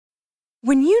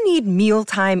When you need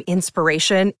mealtime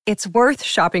inspiration, it's worth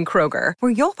shopping Kroger,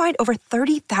 where you'll find over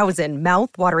 30,000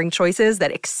 mouth-watering choices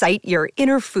that excite your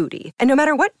inner foodie. And no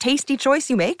matter what tasty choice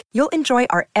you make, you'll enjoy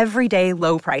our everyday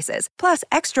low prices, plus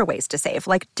extra ways to save,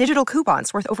 like digital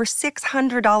coupons worth over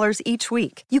 $600 each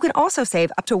week. You can also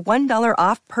save up to $1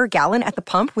 off per gallon at the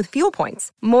pump with fuel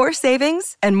points. More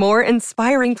savings and more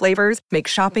inspiring flavors make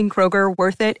shopping Kroger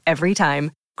worth it every time.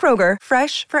 Kroger,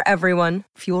 fresh for everyone.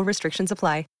 Fuel restrictions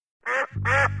apply.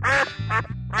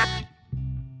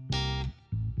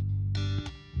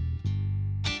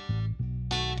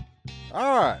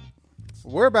 All right,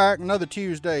 we're back another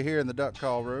Tuesday here in the Duck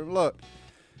Call Room. Look,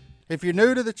 if you're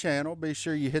new to the channel, be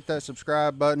sure you hit that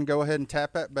subscribe button. Go ahead and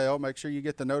tap that bell. Make sure you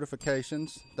get the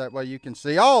notifications. That way you can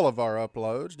see all of our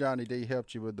uploads. Johnny D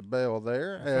helped you with the bell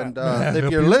there. And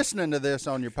if you're listening to this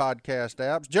on your podcast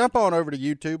apps, jump on over to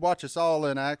YouTube. Watch us all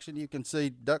in action. You can see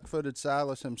Duck-Footed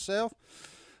Silas himself.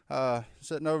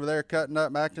 Sitting over there cutting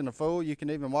up, acting a fool. You can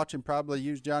even watch him probably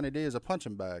use Johnny D as a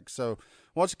punching bag. So,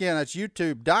 once again, that's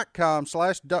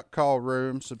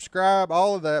youtube.com/duckcallroom. Subscribe,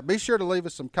 all of that. Be sure to leave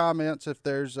us some comments if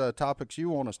there's topics you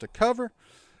want us to cover,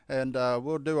 and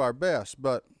we'll do our best.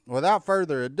 But without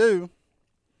further ado,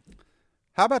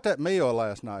 how about that meal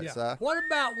last night, Si? What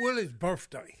about Willie's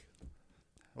birthday?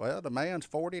 Well, the man's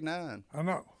 49. I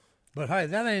know. But, hey,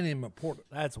 that ain't even important.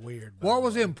 That's weird. What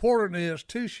was important is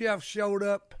two chefs showed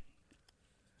up,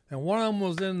 and one of them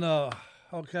was in the,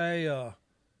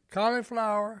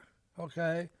 cauliflower,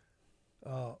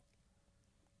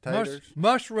 Taters.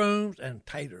 mushrooms and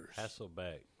taters.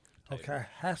 Hasselback. Okay,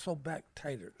 Hasselback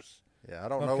taters. Yeah, I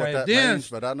don't know what that means,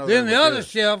 but I know Then they the were other good.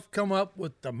 chef come up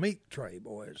with the meat tray,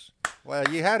 boys. Well,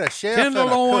 you had a chef and a cook.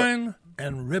 Tenderloin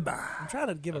and ribeye. I'm trying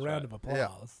to give a round of applause. Yeah.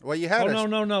 Well, you had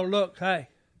No. Look, hey.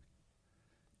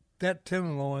 That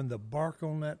tenderloin, the bark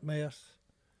on that mess,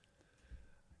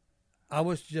 I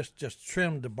was just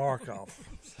trimmed the bark off,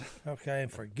 okay,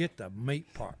 and forget the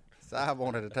meat part. So I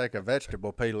wanted to take a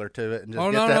vegetable peeler to it and just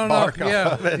Oh, get no, that no, bark no. off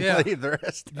Yeah, of it and yeah. leave the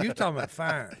rest. You talking about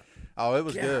fine. Oh, it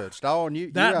was good. Stone, you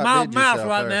That outdid mouth yourself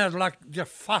right there. now is like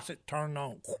just faucet turned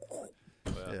on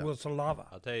Yeah. with saliva.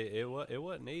 I'll tell you, it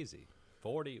wasn't easy.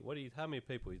 40. How many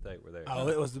people you think were there? Oh,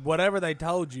 it was whatever they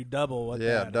told you, double what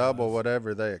Yeah, that double was.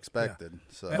 whatever they expected.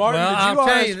 So Martin, Well, did I'll you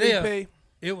tell you RSVP? this.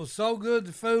 It was so good,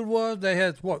 the food was. They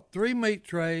had, 3 meat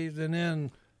trays and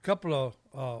then a couple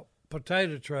of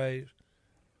potato trays.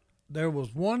 There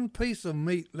was one piece of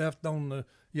meat left on the,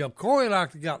 Corey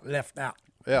liked to got left out.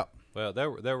 yeah, Well, there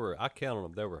were. I counted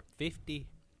them. There were 50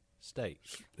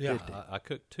 steaks. Yeah. I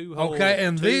cooked 2 whole. Okay,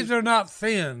 and these are not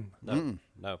thin. no.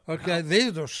 Okay,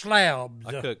 these are slabs.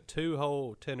 I cooked 2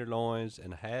 whole tenderloins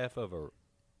and half of a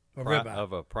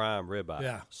ribeye. prime ribeye.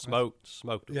 Yeah.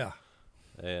 smoked them. Yeah.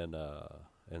 And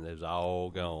it was all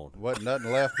gone. wasn't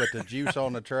nothing left but the juice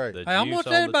on the tray. The Hey, I'm juice going to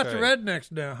tell you on the about the tray.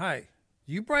 rednecks now. Hey,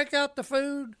 you break out the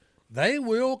food, they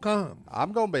will come.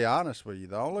 I'm gonna be honest with you.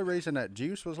 The only reason that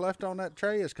juice was left on that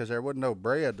tray is because there wasn't no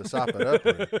bread to sop it up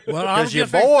with. Well, I was Because your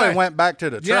just gonna boy say, went back to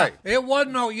the Yeah, tray. it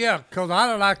wasn't because I'd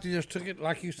have liked to just took it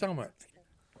like you so much.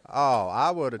 Oh,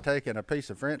 I would have taken a piece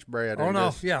of French bread. Oh, and no,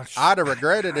 just, yeah. I'd have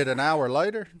regretted it an hour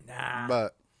later.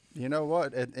 But you know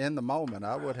what? In the moment,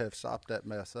 I would have sopped that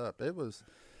mess up. It was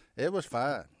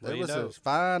fine. Well, it you was know- as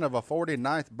fine of a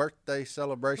 49th birthday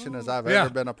celebration as I've Yeah.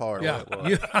 ever been a part Yeah. of.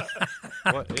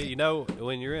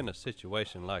 When you're in a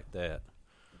situation like that,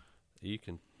 you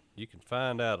can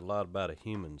find out a lot about a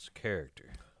human's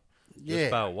character Yeah,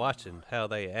 just by watching how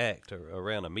they act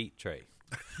around a meat tray.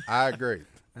 I agree.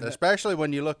 Especially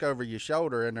when you look over your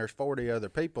shoulder and there's 40 other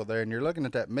people there and you're looking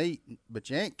at that meat, but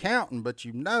you ain't counting, but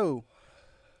you know,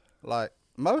 like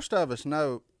most of us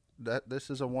know that this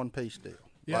is a one-piece deal.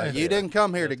 Like, you didn't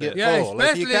come here to get Yeah, full.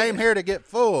 If you especially- came here to get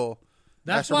full,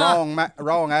 that's a why-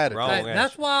 wrong attitude. Wrong. Hey,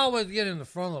 that's why I always get in the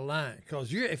front of the line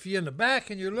because if you're in the back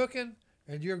and you're looking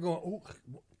and you're going, oh,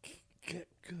 good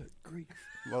grief.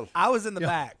 Well, I was in the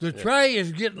back, The tray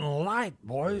is getting light,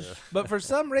 boys. but for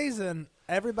some reason,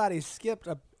 everybody skipped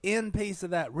a end piece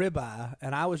of that ribeye,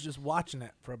 and I was just watching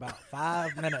it for about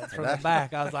 5 minutes from the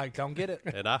back. I was like, "Don't get it."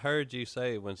 And I heard you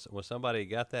say when somebody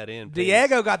got that in piece,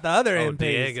 Diego got the other end piece.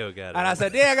 Diego got it. And I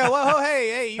said, Diego, whoa,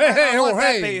 hey, you might Hey, not want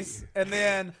that hey. piece. And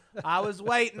then I was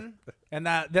waiting, and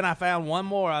then I found one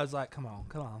more. I was like, come on.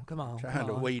 trying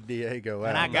to weed Diego out.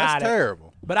 And I got That's it.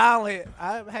 terrible.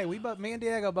 But me and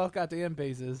Diego both got the end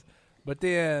pieces. But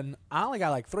then I only got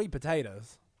like 3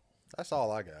 potatoes. That's all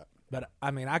I got. But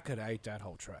I mean, I could have ate that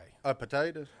whole tray.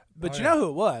 Potatoes? But you know who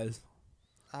it was?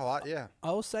 Yeah.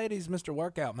 Oh, Sadie's Mr.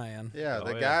 Workout Man. Yeah, Oh,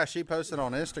 the yeah. guy she posted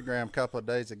on Instagram a couple of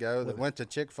days ago that went to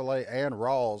Chick-fil-A and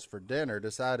Rawls for dinner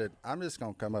decided, I'm just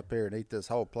going to come up here and eat this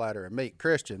whole platter of meat.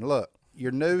 Christian, look,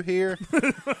 you're new here.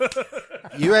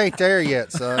 You ain't there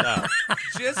yet, son.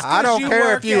 Just I 'cause don't you care if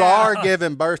work you out. are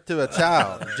giving birth to a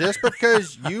child. Just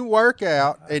because you work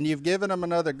out and you've given them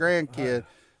another grandkid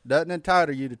doesn't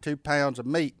entitle you to 2 pounds of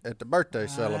meat at the birthday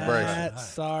celebration. That's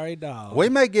sorry, dog. We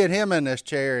may get him in this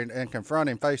chair and confront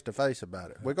him face to face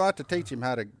about it. We're going to have to teach him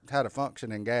how to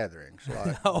function in gatherings.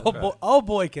 Like, Old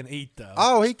boy can eat though.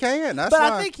 oh, he can. That's but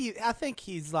why. I think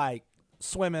he's like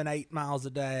swimming 8 miles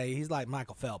a day. He's like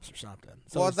Michael Phelps or something.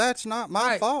 So Well, he's- that's not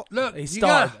my fault. Look, He's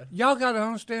y'all got to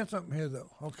understand something here,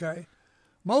 though. Okay,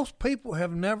 most people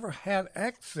have never had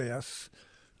access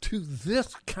to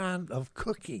this kind of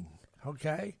cooking.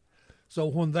 Okay, so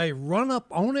when they run up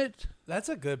on it, that's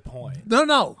a good point.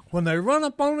 no, when they run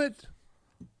up on it,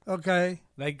 okay,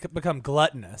 They become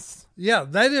gluttonous. yeah,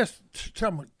 they just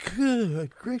tell me, "Good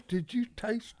grief, did you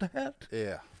taste that?"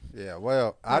 Yeah.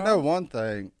 Well, I know one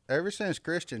thing. Ever since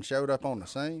Christian showed up on the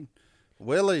scene,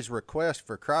 Willie's requests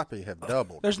for crappie have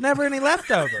doubled. There's never any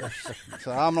leftovers.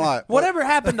 So I'm like, Whatever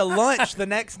happened to lunch the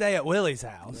next day at Willie's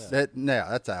house?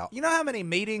 that's out. You know how many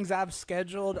meetings I've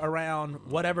scheduled around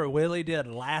whatever Willie did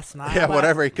last night? Yeah, Like,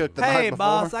 whatever he cooked the night Hey, before.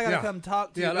 boss, I gotta Yeah. come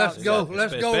talk to Yeah, you. let's about go. this."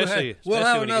 Let's go. Especially We'll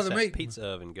have when he gets another that meeting. pizza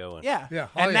oven going. Yeah. Yeah.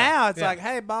 Oh, And yeah. now it's Yeah. like,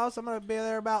 hey, boss, I'm going to be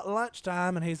there about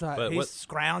lunchtime. And he's like, But he's what-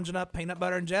 scrounging up peanut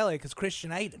butter and jelly because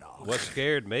Christian ate it all. What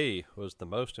scared me was the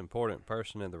most important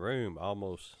person in the room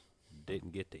almost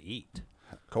didn't get to eat.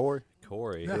 Corey?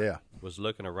 Corey Yeah. was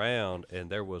looking around, and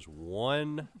there was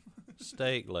one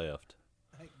steak left.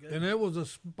 And it was a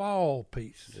small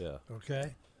piece. Yeah.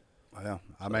 Okay. Well,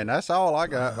 I mean, that's all I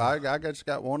got. I just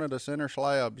got one of the center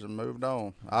slabs and moved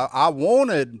on. I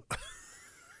wanted.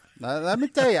 Now, let me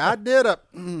tell you, I did a.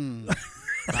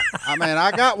 I mean,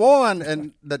 I got one,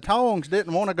 and the tongs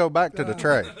didn't want to go back to the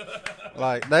tray.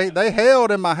 Like they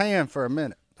held in my hand for a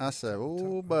minute. I said,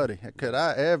 "Oh, buddy, could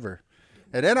I ever?"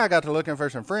 And then I got to looking for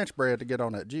some French bread to get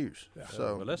on that juice.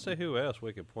 So But let's see who else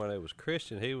we could point out. It was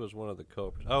Christian. He was one of the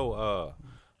culprits. Oh,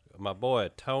 my boy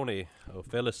Tony,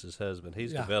 Phyllis's husband.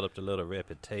 He's Yeah. developed a little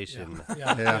reputation.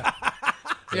 yeah,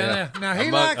 Yeah. Now he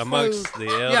Among- likes amongst food.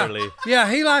 the elderly.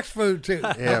 Yeah, he likes food too.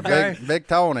 yeah, Okay? big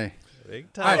Tony. Big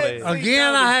I- Tony.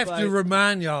 again, I have Tony's to place.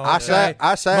 remind y'all. I okay?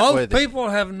 sat Most with him. people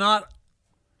have not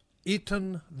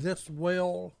eaten this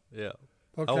well. Yeah.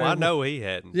 Okay, Oh, I know he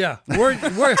hadn't. Yeah,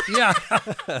 yeah.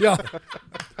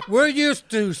 We're used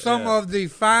to some of the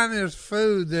finest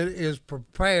food that is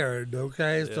prepared.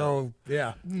 Okay, so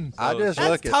yeah. I just That's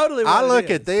look at totally I what it look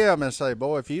is. at them and say,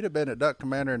 boy, if you'd have been at Duck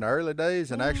Commander in the early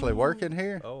days and actually working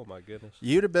here, Oh my goodness.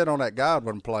 you'd have been on that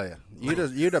Godwin plan. You'd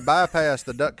have bypassed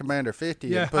the Duck Commander 50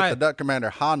 Yeah, and put the Duck Commander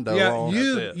Hondo Yeah, on.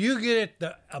 you That's it. you get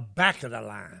at the back of the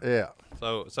line. Yeah.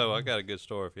 So I got a good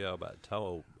story for y'all about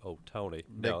old Tony.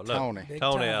 Big Tony. Big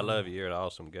Tony, I Tony. love you. You're an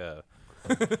awesome guy.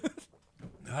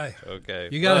 Hey, Okay.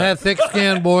 you got to have thick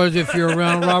skin, boys, if you're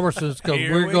around Robertson's, because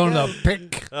Here we're we going go. to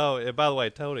pick. Oh, and by the way,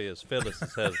 Tony is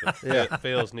Phyllis's husband. Yeah.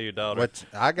 Phil's new daughter. Which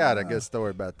I got a good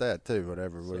story about that too,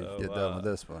 whenever we So, get done with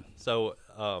this one. So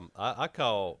I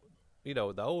call, the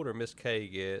older Miss Kay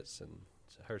gets, and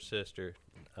her sister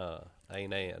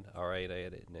Aunt Ann, or Aunt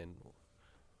Ann, and then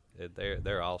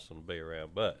they're awesome to be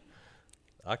around. But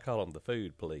I call them the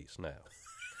food police now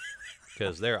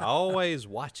because they're always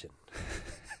watching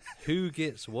who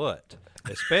gets what,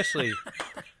 especially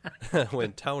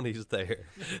when Tony's there.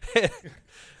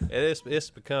 And it's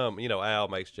become, Al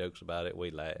makes jokes about it. We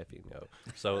laugh,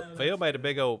 So Phil made a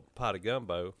big old pot of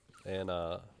gumbo, and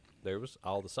there was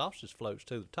all the sausage floats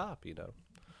to the top,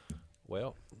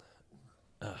 Well,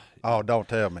 Oh, don't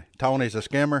tell me. Tony's a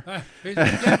skimmer. He's a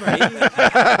skimmer.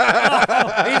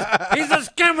 He's a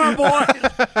skimmer, boy.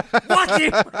 Watch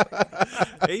him.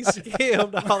 he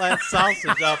skimmed all that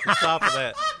sausage off the top of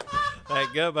that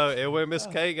gumbo. And when Miss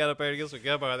Kay got up there to get some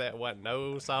gumbo, that wasn't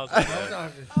no sausage.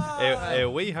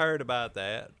 And we heard about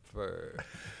that for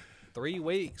 3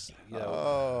 weeks.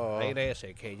 Aunt Ann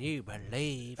said, "Can you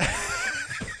believe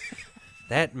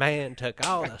that man took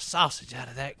all the sausage out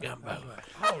of that gumbo?"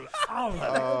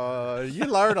 You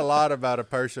learn a lot about a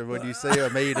person when you see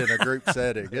them eat in a group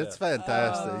setting. It's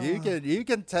fantastic. You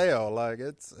can tell, like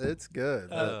it's good.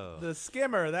 But- The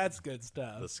skimmer, that's good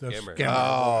stuff. The skimmer. skimmer.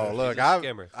 Oh, look, a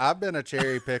skimmer. I've been a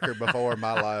cherry picker before in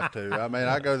my life too. I mean,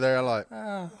 I go there I'm like,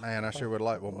 man, I sure would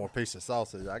like one more piece of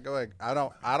sausage. I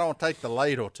don't take the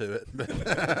ladle to it.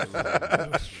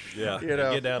 But Yeah, You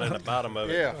know. get down at the bottom of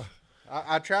it. yeah,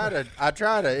 I try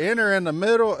to enter in the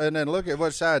middle and then look at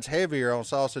what side's heavier on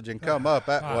sausage and come up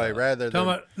that way rather Tell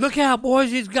than. me, look out,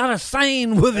 boys! He's got a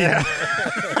seine with him.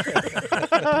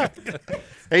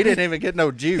 He didn't even get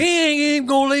no juice. He ain't even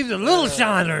gonna leave the little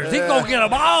shiners. He gonna get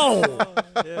them all.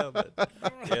 Yeah, but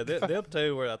them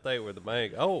two were, I think, were the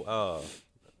main.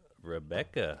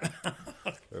 Rebecca.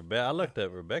 I looked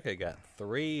up. Rebecca got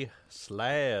 3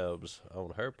 slabs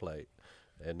on her plate,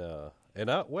 and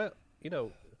well, you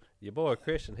know, your boy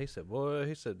Christian. He said,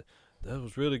 that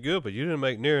was really good, but you didn't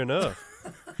make near enough.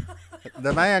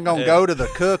 The man gonna go to the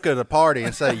cook of the party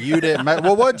and say, "You didn't make."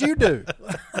 Well, what'd you do?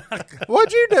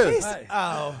 What'd you do?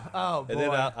 Oh, boy. And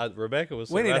then Rebecca was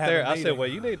We sitting need to right have there. a I said, meeting. "Well,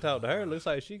 you need to talk to her. It looks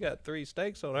like she got 3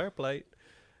 steaks on her plate."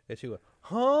 And she went,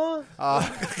 "Huh?"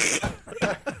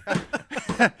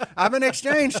 I'm an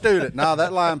exchange student. No,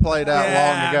 that line played out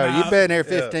long ago. no. You've been here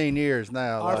 15 years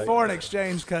now. Our like, foreign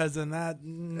exchange cousin,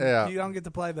 Yeah. you don't get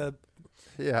to play the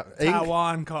yeah.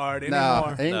 Taiwan card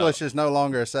No, anymore. English is no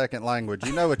longer a second language.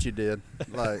 You know what you did.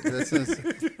 Like this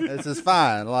is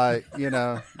fine. Like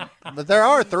but there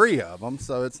are 3 of them,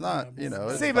 so it's not.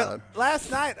 It's See, fine. but last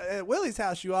night at Willie's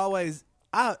house,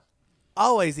 I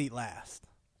always eat last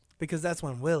because that's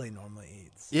when Willie normally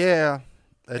eats. Yeah,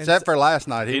 except for last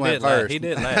night, he went didn't first. He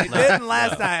didn't last He night. didn't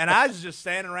last night, and I was just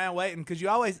standing around waiting because you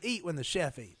always eat when the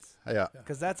chef eats Yeah,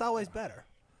 because that's always better.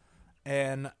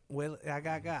 And Willie, I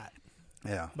got.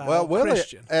 yeah. By Well, old Willie,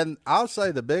 Christian. and I'll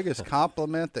say the biggest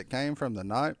compliment that came from the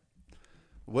night.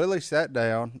 Willie sat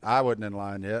down. I wasn't in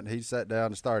line yet. He sat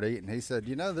down to start eating. He said,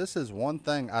 "This is one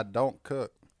thing I don't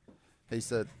cook." He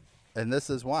said, "And this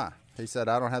is why." He said,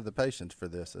 "I don't have the patience for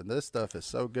this, and this stuff is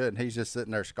so good." And he's just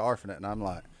sitting there scarfing it, and I'm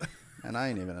like, "And I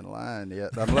ain't even in line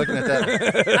yet." I'm looking at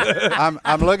that.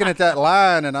 I'm looking at that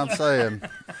line, and I'm saying,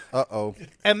 "Uh-oh,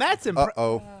 And that's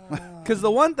uh-oh." because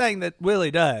the one thing that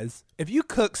Willie does, if you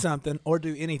cook something or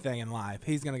do anything in life,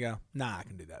 he's gonna go, "Nah, I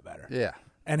can do that better." Yeah.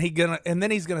 And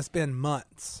then he's gonna spend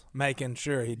months making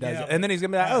sure he does Yeah. it. And then he's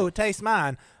gonna be like, "Oh, taste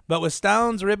mine." But with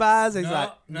Stone's ribeyes, he's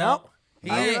like, "Nope."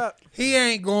 He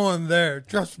ain't going there.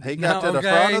 Trust me. He got to the Okay?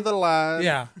 front of the line.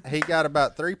 Yeah. He got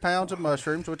about 3 pounds of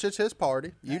mushrooms, which is his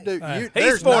party. You do. He's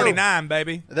There's 49,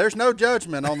 baby. There's no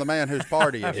judgment on the man whose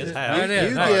party it is. His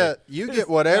house. You get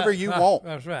whatever you want,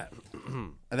 That's right.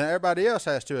 and then everybody else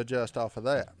has to adjust off of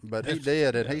that. But he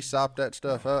did, and he sopped that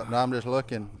stuff up. And I'm just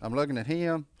looking. I'm looking at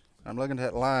him. I'm looking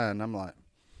at that line. And I'm like,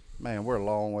 man, we're a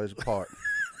long ways apart.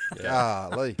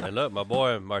 Golly. And look, my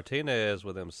boy Martinez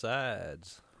with them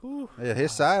sides. Yeah,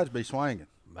 his sides be swinging.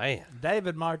 Man.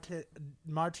 David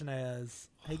Martinez,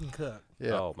 he can cook.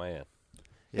 Yeah. Oh man.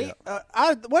 Yeah.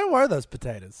 Where were those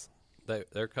potatoes?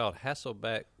 They're called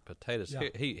Hasselback potatoes. Yeah.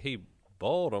 He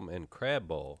boiled them in crab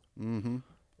boil. Mm-hmm.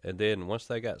 And then once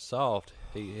they got soft,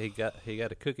 he got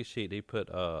a cookie sheet. He put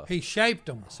He shaped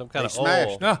them. some kind of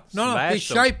smashed oil. No. He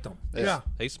Smashed 'em. shaped them. Yeah.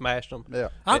 He smashed them. Yeah.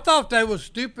 I thought they was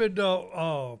stupid.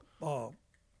 Uh-oh.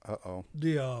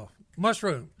 The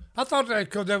mushroom. I thought that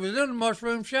because they was in the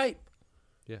mushroom shape.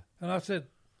 Yeah. And I said,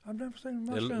 I've never seen It-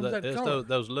 mushrooms that it's color.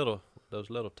 those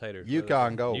little taters.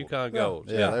 Yukon Gold. Yukon Golds.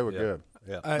 Yeah, they were good.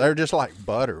 Yeah. They're just like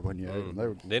butter when you ate them. They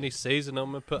were, Then he seasoned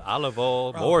them and put olive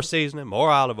oil, more seasoning, more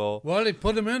olive oil. Well, he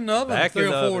put them in the oven Back 3 in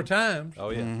or the 4 oven. times. Oh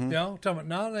yeah. You know, talking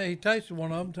about, no, he tasted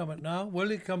one of them, talking about, no.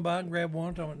 Willie come by and grab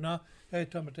one, talking about, no. Hey,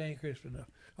 talking about, they ain't crispy enough.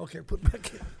 Okay, put it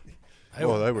back in. they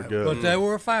were good. But they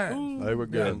were fine. They were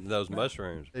good. And those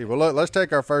mushrooms. Hey, well, look, let's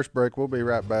take our first break. We'll be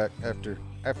right back after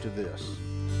this.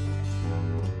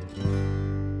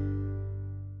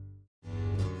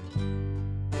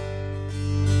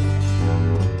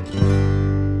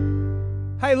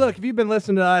 Hey, look, if you've been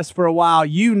listening to us for a while,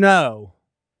 you know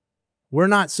we're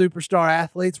not superstar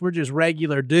athletes. We're just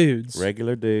regular dudes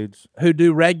Regular dudes. who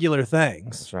do regular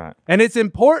things. That's right. And it's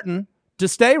important to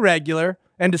stay regular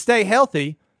and to stay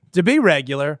healthy, to be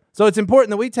regular. So it's important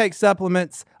that we take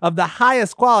supplements of the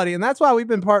highest quality. And that's why we've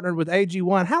been partnered with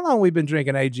AG1. How long have we been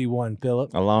drinking AG1,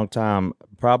 Philip? A long time,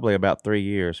 probably about 3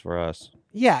 years for us.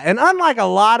 Yeah, and unlike a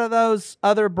lot of those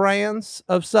other brands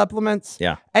of supplements,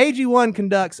 Yeah. AG1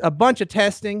 conducts a bunch of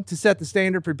testing to set the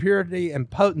standard for purity and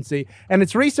potency, and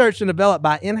it's researched and developed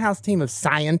by an in-house team of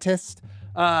scientists,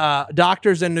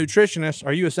 doctors, and nutritionists.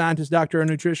 Are you a scientist, doctor, or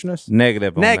nutritionist?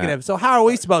 Negative on Negative. So how are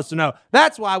we supposed to know?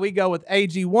 That's why we go with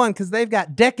AG1, because they've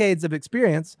got decades of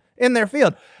experience in their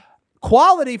field.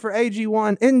 Quality for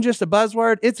AG1 isn't just a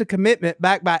buzzword. It's a commitment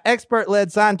backed by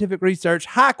expert-led scientific research,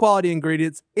 high-quality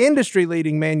ingredients,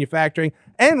 industry-leading manufacturing,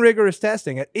 and rigorous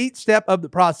testing. At each step of the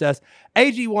process,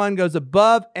 AG1 goes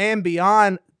above and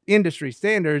beyond industry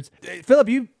standards. Philip,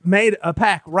 you made a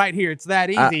pack right here. It's that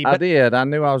easy. I did. I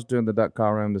knew I was doing the duck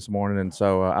call room this morning, and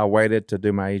so I waited to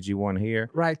do my AG1 here.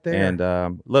 Right there.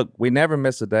 And look, we never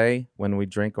miss a day when we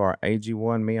drink our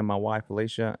AG1, me and my wife,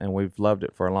 Alicia, and we've loved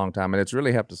it for a long time, and it's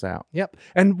really helped us out. Yep.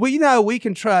 And we know we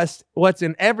can trust what's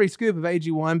in every scoop of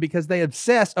AG1 because they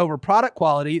obsess over product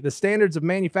quality, the standards of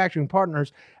manufacturing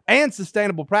partners, and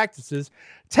sustainable practices.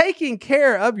 Taking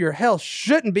care of your health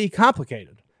shouldn't be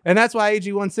complicated. And that's why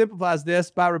AG1 simplifies this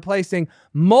by replacing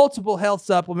multiple health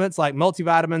supplements like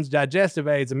multivitamins, digestive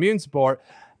aids, immune support,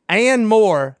 and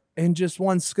more in just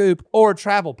one scoop or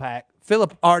travel pack.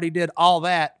 Philip already did all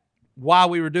that while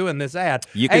we were doing this ad.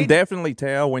 You can definitely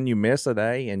tell when you miss a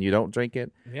day and you don't drink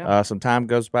it. Yeah. Some time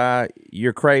goes by,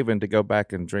 you're craving to go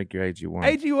back and drink your AG1.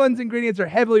 AG1's ingredients are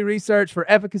heavily researched for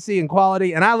efficacy and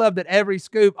quality, and I love that every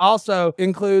scoop also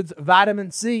includes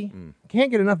vitamin C. Can't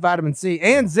get enough vitamin C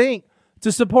and zinc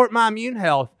to support my immune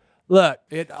health. Look,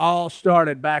 it all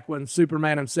started back when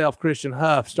Superman himself, Christian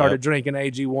Huff, started drinking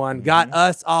AG1, got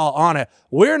us all on it.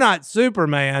 We're not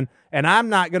Superman, and I'm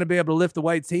not going to be able to lift the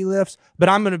weights he lifts, but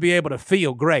I'm going to be able to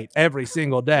feel great every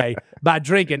single day by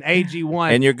drinking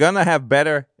AG1. And you're going to have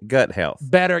better gut health.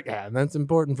 Better. Yeah, that's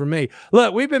important for me.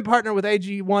 Look, we've been partnered with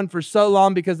AG1 for so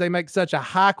long because they make such a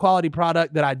high quality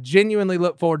product that I genuinely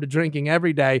look forward to drinking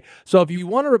every day. So if you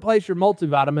want to replace your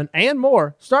multivitamin and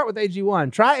more, start with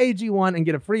AG1. Try AG1 and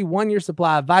get a free 1-year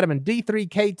supply of vitamin D3,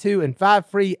 K2, and 5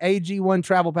 free AG1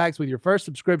 travel packs with your first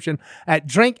subscription at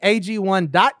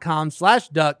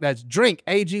drinkag1.com/duck. That's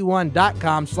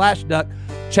drinkag1.com/duck.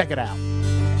 Check it out.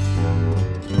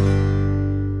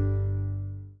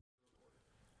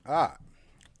 All right.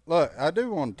 Look, I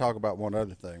do want to talk about one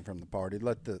other thing from the party.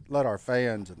 Let our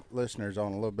fans and listeners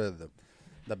on a little bit of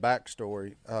the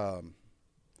backstory. How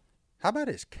about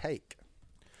his cake?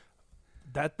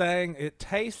 That thing, it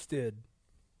tasted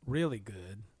really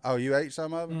good. Oh, you ate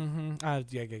some of it? Mm-hmm. Yeah,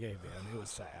 it was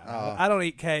sad. I don't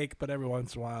eat cake, but every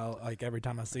once in a while, like every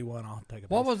time I see one, I'll take a piece.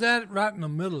 What was that right in the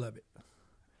middle of it?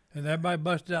 And everybody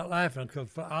busted out laughing.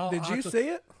 Did you see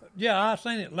it? Yeah, I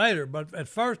seen it later, but at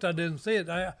first I didn't see it.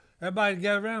 Everybody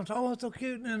gathered around and said, "Oh, it's so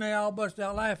cute," and then they all busted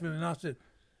out laughing. And I said,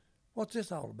 "What's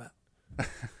this all about?"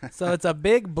 So it's a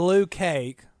big blue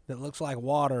cake that looks like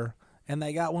water, and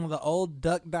they got one of the old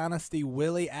Duck Dynasty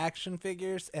Willie action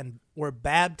figures, and were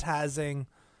baptizing.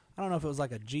 I don't know if it was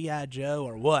like a G.I. Joe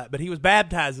or what, but he was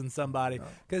baptizing somebody.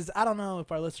 Because I don't know if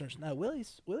our listeners know, Willie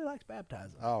likes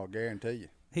baptizing. Oh, guarantee you.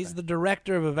 He's the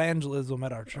director of evangelism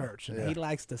at our church, and he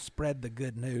likes to spread the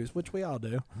good news, which we all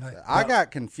do. I got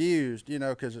confused,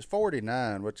 because it's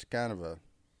 49, which is kind of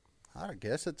I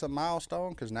guess it's a milestone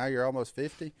because now you're almost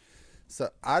 50. So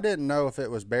I didn't know if it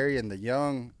was burying the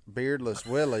young beardless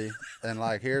Willie and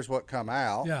like, here's what come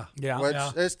out. Yeah.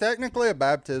 Which is technically a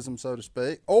baptism, so to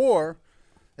speak. Or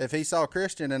if he saw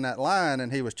Christian in that line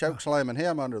and he was choke slamming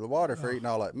him under the water for eating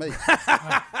all that meat.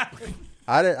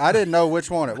 I didn't know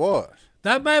which one it was.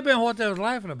 That may have been what they was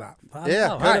laughing about.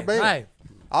 Yeah, could have been. Hey.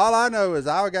 All I know is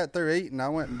I got through eating. I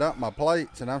went and dumped my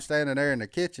plates, and I'm standing there in the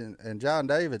kitchen, and John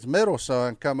David's middle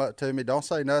son come up to me. Don't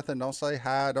say nothing. Don't say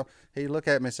hi. He looked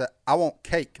at me and said, "I want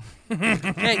cake."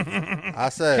 Cake. I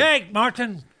said, Cake,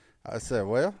 Martin. I said,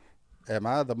 well, am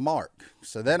I the mark?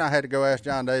 So then I had to go ask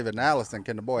John David and Allison,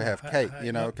 can the boy have cake?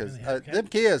 Because them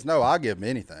kids know I'll give them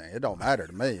anything. It don't matter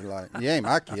to me. Like, you ain't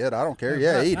my kid. I don't care.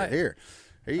 Yeah, eat it.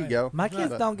 Here you go. My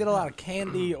kids don't get a lot of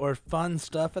candy or fun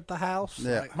stuff at the house.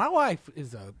 Yeah. Like, my wife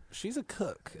she's a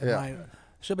cook. And Yeah.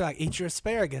 she'll be like, eat your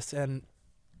asparagus. And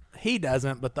he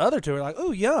doesn't, but the other two are like,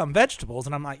 ooh, yum, vegetables.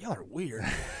 And I'm like, y'all are weird.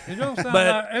 It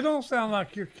don't sound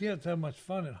like your kids have much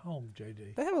fun at home,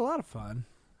 JD. They have a lot of fun.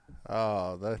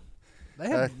 Oh, They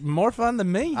have more fun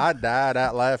than me. I died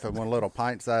out laughing when little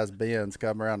pint-sized Ben's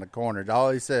come around the corner. All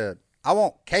he said, I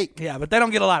want cake. Yeah, but they don't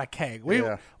get a lot of cake. We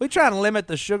try and limit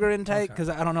the sugar intake because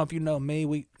I don't know if you know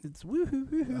me. It's woohoo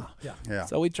woohoo. Yeah.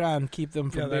 So we try and keep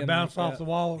them from Yeah, they being bounce like off that. the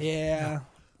walls. Yeah.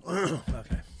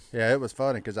 Okay. Yeah, it was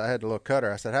funny because I had the little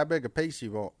cutter. I said, how big a piece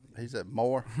you want? He said,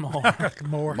 more. More.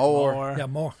 Yeah,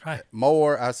 more. Hey.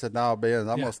 More. I said, no, Ben,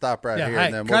 I'm going to stop right Yeah, here, hey,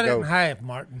 and then cut we'll it in go. half,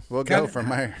 Martin. We'll Cut go it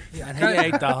from in there. Yeah, and he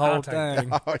ate the whole thing.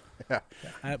 Oh, yeah.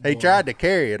 That He boy. tried to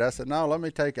carry it. I said, no, let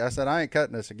me take it. I said, I ain't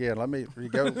cutting this again. Let me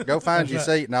go find your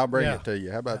seat, and I'll bring it to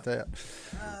you. How about that?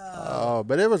 Oh,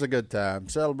 but it was a good time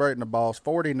celebrating the boss.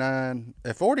 49.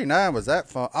 If 49 was that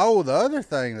fun. Oh, the other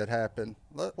thing that happened.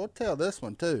 We'll tell this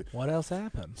one too. What else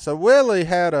happened? So Willie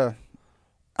had a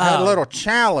little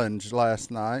challenge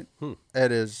last night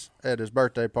at his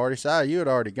birthday party. Si, you had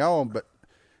already gone, but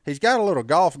he's got a little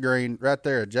golf green right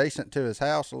there adjacent to his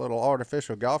house, a little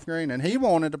artificial golf green, and he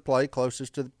wanted to play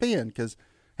closest to the pin because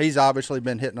he's obviously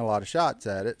been hitting a lot of shots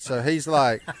at it. So he's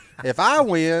like, if I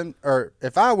win,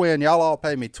 y'all all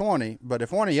pay me 20. But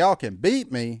if one of y'all can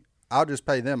beat me, I'll just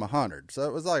pay them 100. So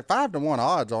it was like 5-1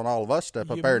 odds on all of us step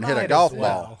up You there and hit might a as golf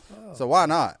well. ball. So why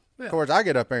not? Of course, I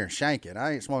get up there and shank it.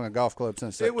 I ain't swung a golf club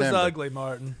since It September. was ugly,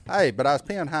 Martin. Hey, but I was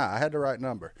pin high. I had the right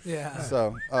number. Yeah.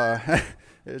 So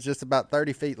it was just about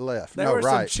 30 feet left. There no, were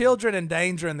right. some children in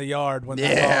danger in the yard when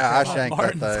Yeah, that I ball came shanked off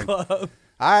that Martin's thing. club.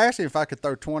 I asked him if I could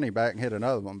throw 20 back and hit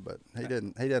another one, but he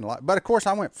didn't. He didn't like. But of course,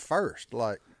 I went first.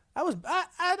 Like I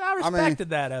respected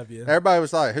that of you. everybody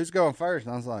was like, "Who's going first?"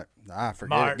 And I was like, forget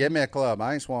Martin. it. Give me a club.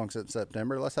 I ain't swung since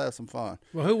September. Let's have some fun.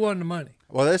 Well, who won the money?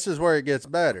 Well, this is where it gets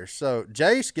better. So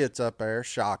Jace gets up there,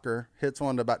 shocker, hits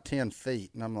one to about 10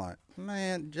 feet, and I'm like,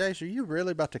 "Man, Jace, are you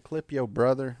really about to clip your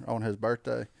brother on his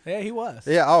birthday?" Yeah, he was.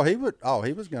 Yeah. Oh, he would. Oh,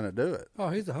 he was going to do it. Oh,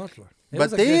 he's a hustler. It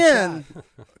But was a good then shot.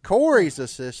 Corey's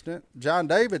assistant, John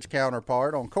David's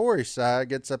counterpart on Corey's side,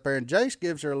 gets up there and Jace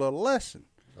gives her a little lesson.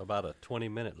 About a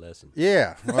 20-minute lesson.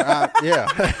 Yeah. Well,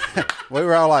 yeah. We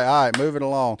were all like, all right, moving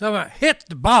along. Talking about hit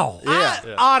the ball.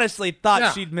 Yeah. I honestly thought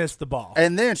Yeah. she'd missed the ball.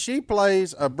 And then she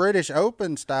plays a British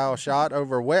Open style shot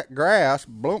over wet grass,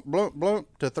 bloop, bloop, bloop,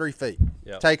 to 3 feet.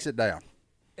 Yep. Takes it down.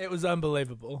 It was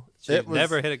unbelievable. She'd It was-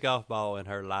 never hit a golf ball in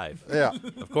her life. Yeah.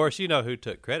 Of course, you know who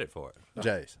took credit for it.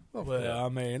 Jace. Well, I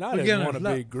mean, I Beginner's didn't want to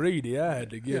luck. be greedy. I had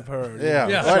to give her. Yeah.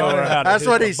 Yeah. Wait, show her how to that's hit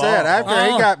what the he said. ball.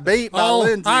 After he got beat by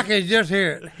Lindsay. I can just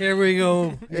hear it. Here we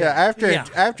go. Yeah, after Yeah.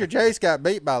 after Jace got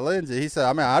beat by Lindsay, he said,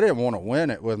 I mean, I didn't want to win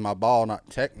it with my ball not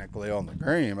technically on the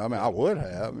green. I mean, I would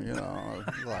have, you know.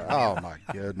 It's like, oh, my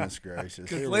goodness gracious.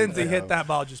 Because Here we Lindsay go. hit that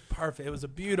ball just perfect. It was a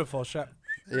beautiful shot.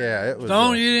 Yeah, it was.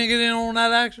 Stone, you didn't get in on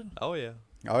that action? Oh, yeah.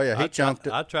 Oh, yeah, he chunked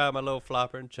it. I tried my little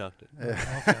flopper and chunked it.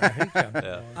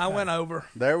 Yeah. I went over.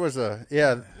 There was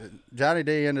Johnny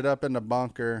D ended up in the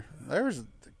bunker. There was a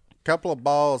couple of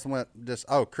balls went just,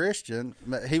 Christian,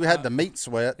 he had the meat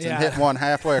sweats Yeah. and hit one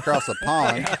halfway across the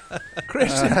pond.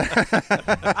 Christian.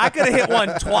 I could have hit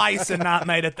one twice and not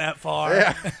made it that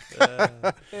far.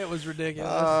 It was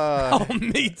ridiculous. Oh,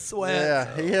 meat sweat.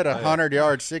 Yeah, he hit a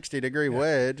 100-yard, 60-degree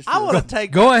wedge. I want to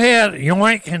take. Go ahead,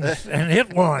 yoink, and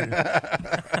hit one.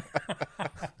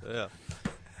 Yeah.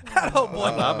 Oh boy.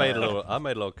 I made a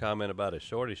little comment about his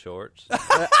shorty shorts.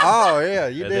 Oh, yeah,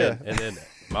 you and did. then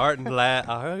Martin laughed.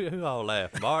 Who all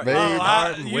laughed? Martin, Me.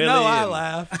 Martin, you Willie, know I and,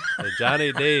 laugh. and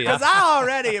Johnny D. Because I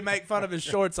already make fun of his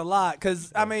shorts a lot.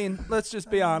 Because, I mean, let's just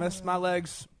be honest. My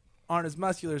legs aren't as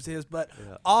muscular as his, but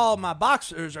all my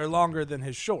boxers are longer than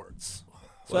his shorts.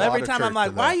 So Well, a every lot of time I'm truth like,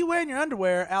 to why that. are you wearing your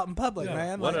underwear out in public,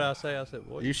 man? What Like, did I say? I said,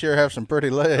 "What?" You sure have some pretty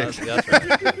legs. That's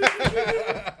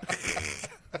right.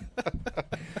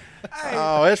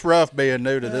 Oh, it's rough being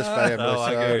new to this family. Oh,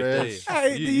 I so guarantee it's- you.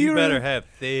 Hey, you, do you you better re- have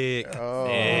thick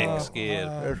skin.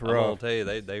 It's I'm gonna rough. tell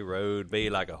you, they rode me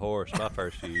like a horse my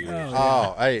first few years.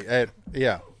 Oh, hey,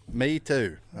 yeah, me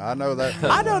too. I know that.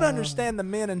 I don't understand the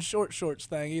men in short shorts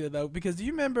thing either, though, because do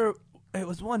you remember it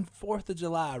was one 4th of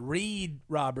July, Reed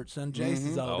Robertson,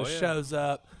 Jason's oldest, Oh, yeah. shows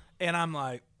up, and I'm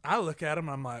like, I look at him,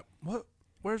 I'm like, what?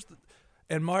 Where's the?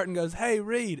 And Martin goes, hey,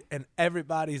 Reed, and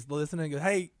everybody's listening and goes,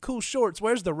 hey, cool shorts,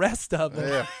 where's the rest of them?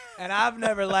 Yeah. And I've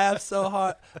never laughed so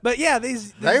hard. But yeah,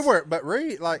 these They were, but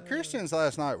Reed, like Christians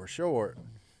last night were short.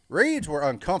 Reed's were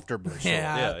uncomfortably short.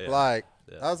 Yeah. Yeah. Like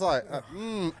I was like,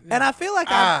 And I feel like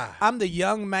I'm the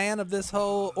young man of this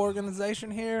whole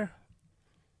organization here,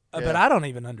 but Yeah. I don't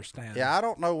even understand. yeah, I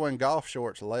don't know when golf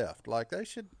shorts left. Like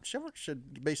shorts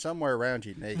should be somewhere around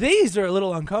your knee. These are a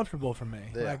little uncomfortable for me.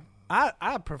 Yeah. Like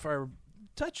I prefer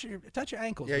touch your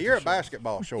ankles. Yeah, with you're your a shorts.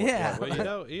 basketball short. Yeah. player.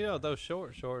 Well, you know those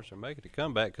shorts are making a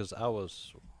comeback because I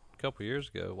was a couple years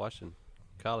ago watching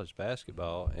college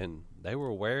basketball and they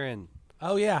were wearing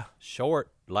Oh yeah, short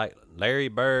like Larry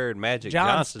Bird, Magic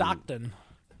John Johnson. Stockton.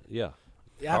 Yeah.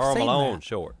 Yeah, I've Karl seen Malone that.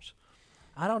 shorts.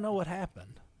 I don't know what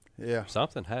happened. Yeah.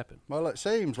 Something happened. Well, it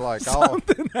seems like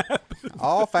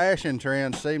all fashion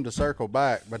trends seem to circle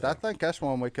back, but I think that's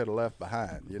one we could have left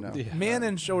behind. You know. Men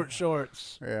in short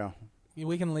shorts. Yeah.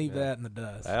 We can leave that in the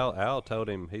dust. Al told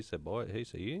him, he said, you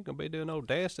ain't going to be doing no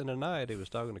dancing tonight. He was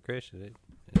talking to Christian.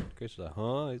 And Christian's like,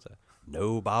 huh? He's like,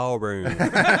 no ballroom.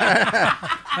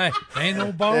 Hey, ain't no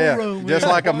Yeah. ballroom. Just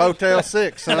like a Motel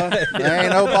 6, huh? There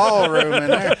ain't no ballroom in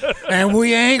there. And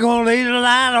we ain't gonna leave the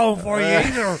light on for you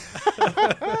either.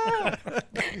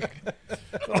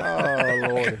 Oh,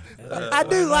 40. I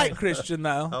do like Christian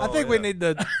though. I think we need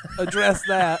to address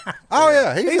that. Oh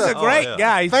yeah, He's a great yeah.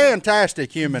 guy. He's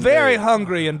fantastic human. very being.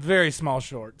 hungry and very small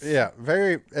shorts. Yeah,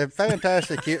 very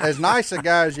fantastic. As nice a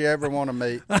guy as you ever want to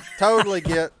meet. Totally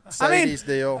get Sadie's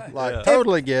deal. Like,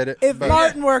 totally get it. If but-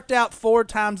 Martin worked out 4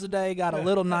 times a day, got a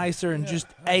little nicer, and just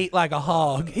ate like a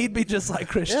hog, he'd be just like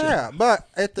Christian. yeah, but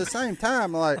at the same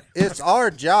time, like, it's our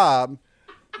job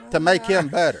to make him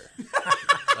better.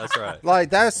 That's right. Like,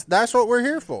 that's what we're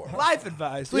here for. Life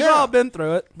advice. We've Yeah. all been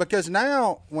through it. Because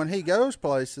now, when he goes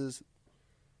places,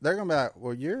 they're gonna be like,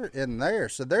 "Well, you're in there,"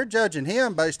 so they're judging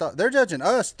him based on. They're judging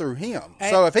us through him.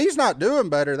 So if he's not doing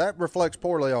better, that reflects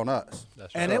poorly on us.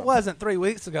 That's And right. it wasn't 3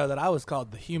 weeks ago that I was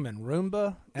called the human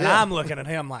Roomba, and Yeah. I'm looking at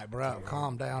him like, bro,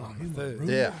 calm down on the food.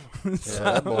 Yeah,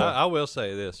 that boy. I will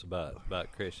say this about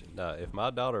Christian. If my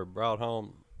daughter brought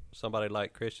home somebody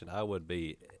like Christian, I would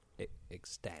be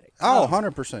ecstatic. Oh,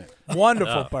 100%.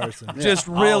 Wonderful person. Just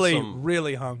really, Awesome.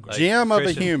 really hungry. Hey, Gem of a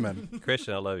Christian- human.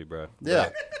 Christian, I love you, bro. Yeah.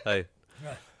 Hey,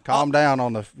 Calm down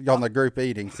on the group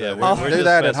eating. yeah, So we're do just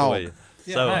that at messing with home.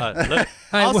 you. So look,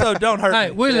 Hey, Also, don't hurt Hey,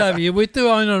 me. we love you. We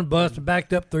threw on the bus and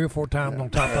backed up 3 or 4 times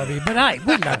on top of you. But hey,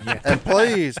 we love you. And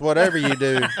please, whatever you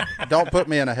do, don't put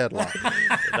me in a headlock.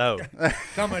 no,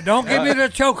 Come on, don't give me the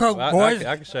chokehold, boys.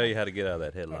 I can show you how to get out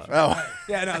of that headlock. Oh,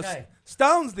 Yeah, no.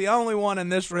 Stone's the only one in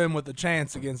this room with a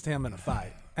chance against him in a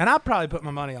fight. And I'd probably put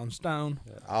my money on Stone.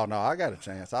 oh no, I got a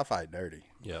chance. I fight dirty.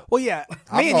 Yeah. Well, yeah,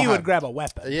 I'm me and gonna you would have- grab a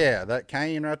weapon. Yeah, that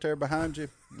cane right there behind you.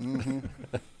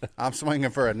 I'm swinging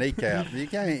for a kneecap. You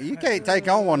can't take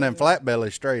on one of them flat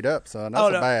bellies straight up, son. That's Oh,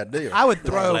 a no. bad deal. I would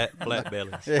throw. Flat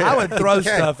bellies. I would throw You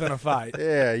can't- stuff in a fight.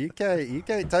 Yeah, you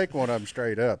can't take one of them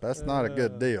straight up. That's not a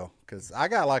good deal. Cause I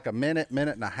got like a minute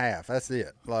and a half. That's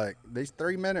it. Like these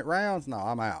 3-minute rounds, no,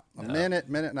 I'm out. A minute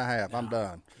and a half, I'm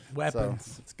done. Weapons.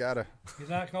 So it's gotta. He's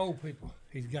like old people.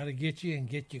 He's got to get you and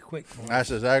get you quick. Boys.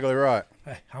 That's exactly right.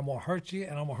 Hey, I'm gonna hurt you,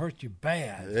 and I'm gonna hurt you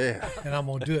bad. Yeah. And I'm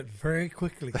gonna do it very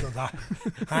quickly because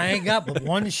I ain't got but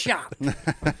one shot. I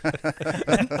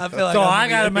feel like So I'm I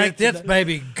got to gonna make get this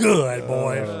baby good,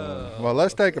 boys. Well,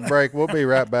 let's take a break. We'll be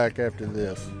right back after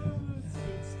this.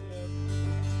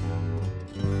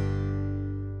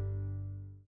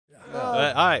 All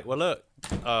right. Well, look.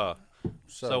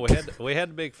 So we had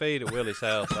the big feed at Willie's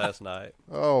house last night.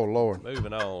 Oh Lord.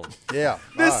 Moving on. Yeah.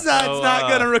 This All right. side's So, not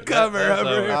gonna recover that's over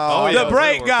over. here. Oh, yeah, The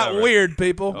break we'll got recover. weird,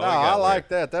 people. Oh, No, we I got like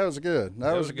that. That was good.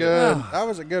 That was was good. good. That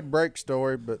was a good break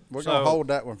story, but we're gonna So- hold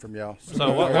that one from y'all.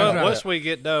 So once we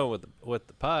get done with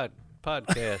the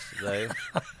podcast today,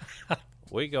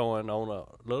 we going on a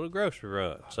little grocery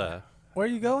run. So Where are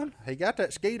you going? He got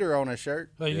that Skeeter on his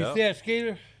shirt. So you Yeah. see that,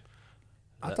 Skeeter?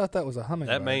 I thought that was a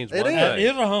hummingbird. that means It one is. That thing.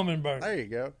 is a hummingbird. There you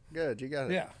go. Good. You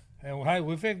got it. Yeah. And hey,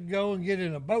 we fit to go and get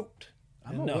in a boat.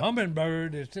 And the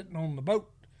hummingbird is sitting on the boat.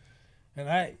 And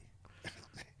hey,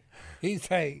 he's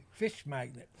a fish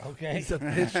magnet, okay? He's a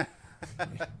fish.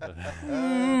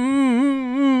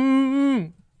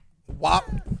 Whop.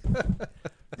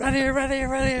 Right here, right here,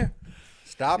 right here.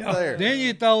 Stop there. Then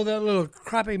you throw that little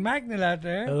crappie magnet out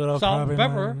there, A little salt and crappie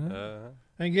pepper, magnet.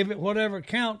 and give it whatever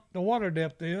count the water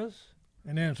depth is.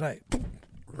 And then say,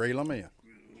 Reel them in.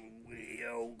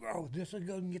 oh, this is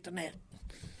going to get the net.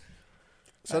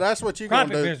 So that's what you're gonna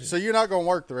Crappie do. fishing. So you're not gonna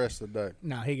work the rest of the day.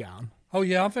 No, he gone. Oh,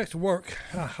 yeah, I'm fixing to work.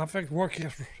 I'm fixing to work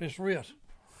his wrist.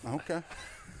 Okay.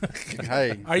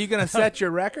 Hey. Are you going to set your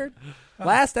record?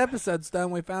 Last episode, Stone,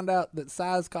 we found out that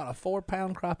Size caught a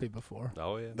 4-pound crappie before.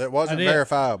 Oh yeah. That wasn't I did.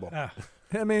 verifiable.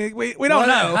 I mean, we don't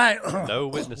know. Hey, No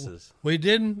witnesses. we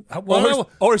didn't. Well,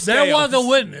 or there was a scales.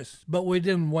 witness, but we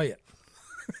didn't weigh it.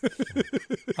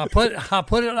 I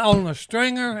put it on a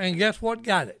stringer, and guess what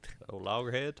got it? Oh,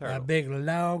 loggerhead A turtle. big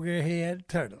loggerhead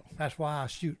turtle. That's why I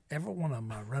shoot every one of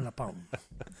them I run up on.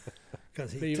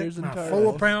 Because he Beavers took and my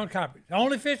turtles. 4-pound carpet. The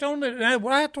only fish on the,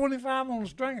 I had 25 on the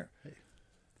stringer.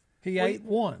 He ate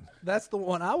one. That's the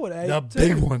one I would eat. The too.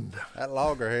 big one. That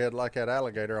loggerhead like that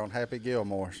alligator on Happy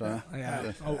Gilmore, son.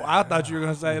 Yeah. Oh, I thought you were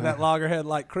going to say that loggerhead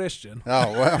like Christian.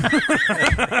 Oh well.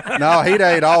 No, he'd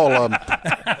ate all of them.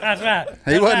 That's right.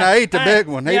 He wouldn't have ate the big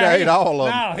one. He'd have ate all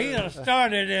of them. No, he'd have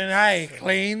started and, hey,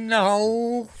 clean the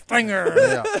whole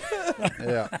stringer.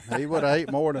 Yeah. He would have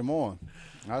ate more than one.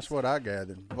 That's what I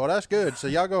gathered. Well, that's good. So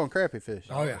y'all going crappie fish?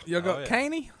 Oh, yeah. You'll go Oh, yeah.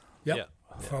 Caney? Yep. Yeah.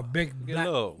 For a big Get black,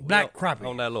 a little black you crappie. know,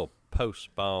 on that little post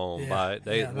spawn Yeah, bite.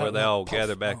 They yeah, that where they little all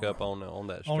gather post back spawn. up on that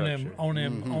on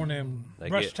structure. them They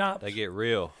brush get tops. they get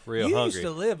real You hungry. used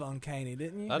to live on Caney,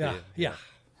 didn't you? I yeah, did. yeah.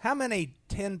 How many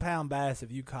 10-pound bass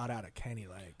have you caught out at Caney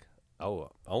Lake? Oh,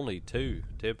 only 2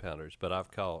 10-pounders, but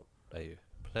I've caught a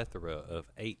plethora of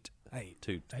 8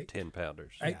 two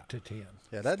 10-pounders. 8 to 10.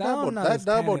 Yeah, that Stone double knows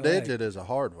Tammy digit Lake. is a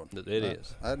hard one. It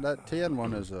is. That 10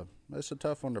 one is it's a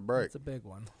tough one to break. It's a big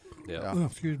one. Yeah. Oh,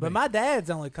 excuse me. But my dad's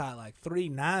only caught like 3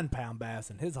 9-pound bass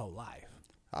in his whole life.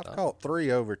 I've caught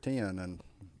 3 over 10, and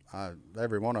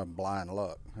every one of them blind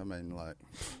luck. I mean, like,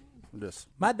 just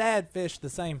My dad fished the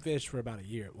same fish for about a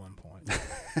year at one point.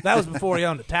 That was before he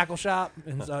owned a tackle shop,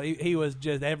 and so he was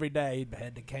just every day he'd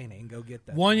head to Caney and go get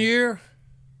that. One year,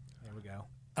 There we go.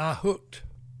 I hooked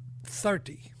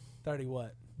 30 30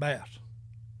 what? bass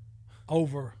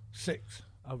over 6.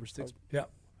 Over 6. Yep.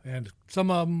 And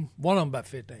some of them, one of them about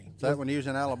 15. is that when you was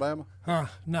in Alabama?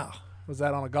 No. Was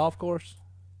that on a golf course?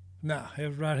 No, it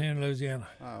was right here in Louisiana.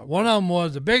 Oh, okay. One of them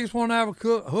was the biggest one I ever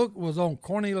hooked was on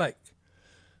Corny Lake.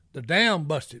 The dam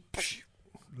busted.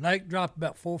 Lake dropped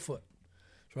about 4 foot.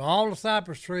 So all the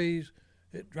cypress trees,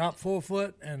 it dropped 4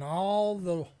 foot, and all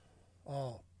the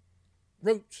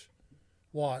roots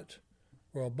wads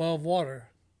were above water.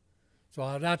 So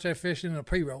I was out there fishing in a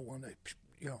pre-roll one day.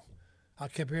 I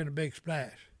kept hearing a big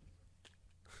splash.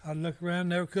 I looked around,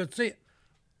 never could see it.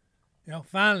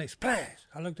 Finally, splash.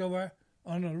 I looked over there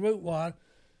under the root wad.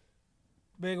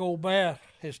 Big old bass.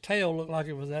 His tail looked like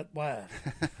it was that wide.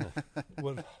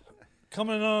 Was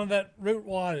coming on that root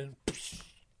wad and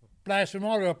splashing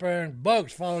water up there, and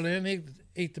bugs followed in. He'd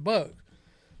eat the bugs.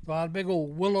 So I had a big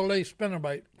old willow leaf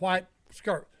spinnerbait, white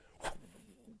skirt,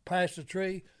 past the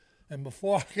tree, and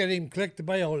before I could even click the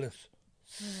bell, this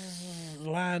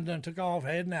line done took off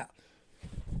heading out.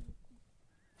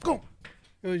 Boom!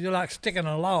 It was just like sticking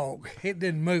a log. It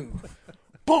didn't move.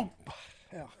 Boom!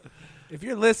 Yeah. If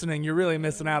you're listening, you're really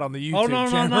missing out on the YouTube Oh, no,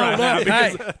 channel no, right now look,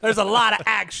 because hey. there's a lot of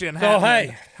action So,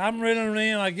 happening. hey, I'm reeling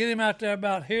in. I get him out there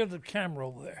about here's the camera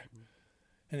over there.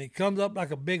 And he comes up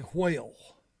like a big whale.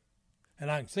 And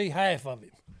I can see half of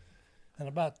him. And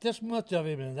about this much of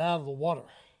him is out of the water.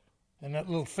 And that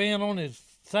little fin on his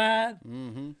side,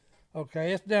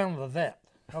 okay, it's down to that.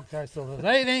 Okay, so there's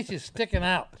 8 inches sticking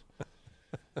out.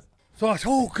 So I said,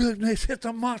 oh, goodness, it's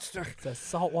a monster. It's a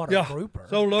saltwater Yeah. grouper.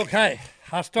 So look, hey,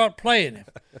 I start playing him.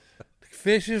 The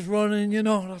fish is running, and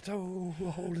I thought, oh,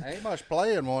 hold it. Ain't much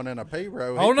playing one in a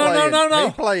P-row. Oh, no.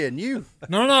 He playing you.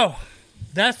 No,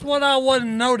 that's what I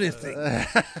wasn't noticing.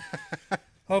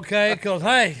 Okay, because,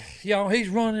 hey, he's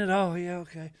running. Oh, yeah,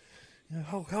 okay.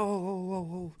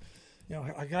 Oh.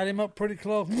 I got him up pretty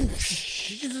close.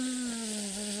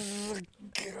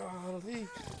 Golly.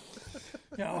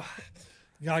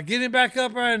 I get him back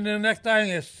up there, and the next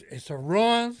thing it's a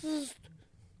run.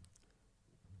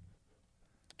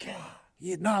 God,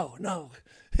 no,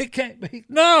 it can't be.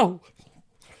 No.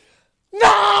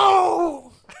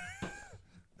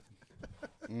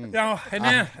 And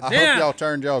then, I hope y'all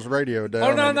turned y'all's radio down.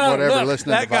 Oh, no, and no, whatever look,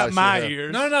 listening that got device my you have.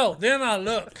 ears. No. Then I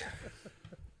look.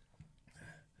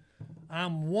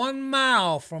 I'm 1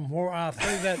 mile from where I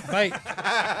threw that bait.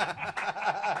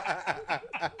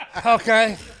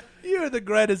 Okay. You're the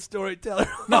greatest storyteller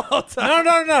of all time.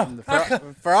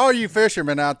 No. For all you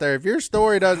fishermen out there, if your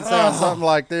story doesn't sound something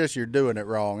like this, you're doing it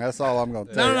wrong. That's all I'm going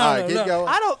to tell you. No, All right, keep look. going.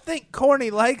 I don't think Corny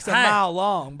Lake's a Hey. mile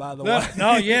long, by the way. Look,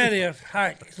 no, yeah, it is. All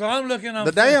right. So I'm looking.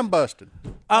 The dam busted.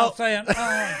 I'm saying,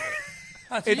 I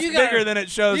said, It's you gotta- bigger than it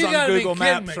shows you on gotta be Google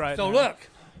kidding Maps me. right so now. look,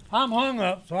 I'm hung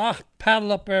up, so I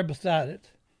paddle up there beside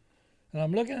it, and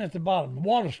I'm looking at the bottom. The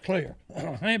water's clear.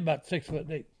 Ain't about 6 foot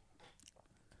deep.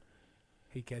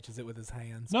 He catches it with his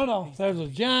hands. No, there's a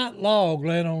giant log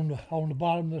laying on the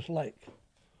bottom of this lake.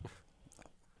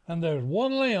 And there's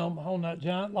one limb on that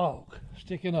giant log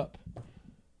sticking up.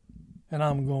 And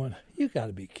I'm going, you got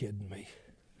to be kidding me.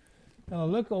 And I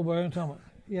look over there and tell me,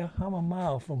 yeah, I'm a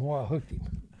mile from where I hooked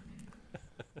him.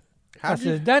 I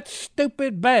said, that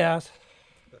stupid bass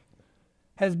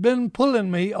has been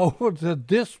pulling me over to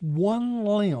this one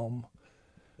limb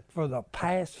for the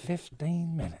past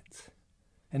 15 minutes.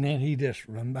 And then he just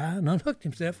run by and unhooked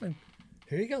himself, and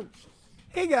here he goes.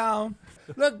 He gone.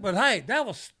 Look, but hey, that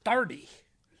was 30.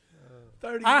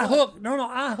 30 I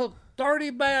hooked 30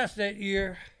 bass that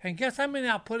year, and guess how many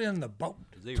I put in the boat?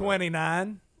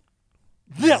 29.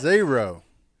 Zero.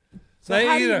 So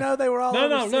how do you know they were all No,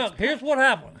 over 6 look, here's what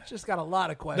happened. Just got a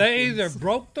lot of questions. They either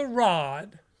broke the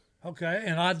rod, okay,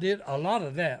 and I did a lot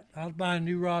of that. I was buying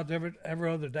new rods every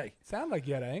other day. Sound like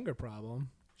you had an anger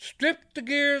problem. Stripped the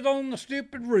gears on the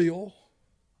stupid reel,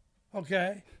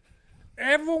 okay.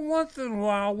 Every once in a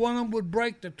while, one of them would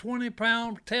break the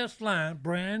 20-pound test line,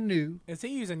 brand new. Is he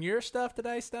using your stuff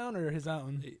today, Stone, or his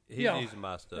own? He's Yeah. using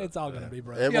my stuff. It's all going to be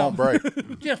broke. It won't break.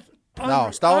 Just No,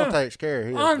 Stone takes care of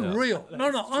his. unreal.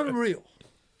 No, unreal.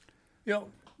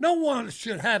 No one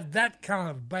should have that kind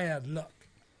of bad luck.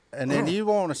 And then you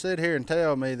want to sit here and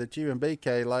tell me that you and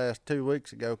BK last 2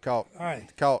 weeks ago caught Hey.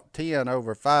 10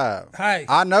 over 5. Hey,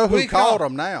 I know who we caught caught-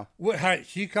 them now. Hey,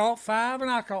 she caught 5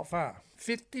 and I caught 5.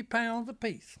 50 pounds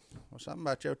apiece. Well, something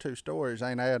about your two stories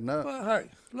ain't adding up. Well, hey,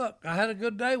 look, I had a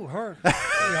good day with her.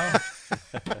 You know.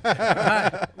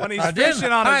 When he's I didn't.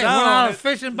 fishing on his Hey, when I own, was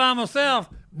fishing by myself,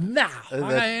 nah, that-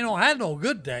 I ain't don't had no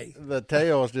good day. The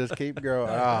tails just keep growing.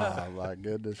 Oh, my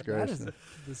goodness gracious.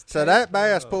 So that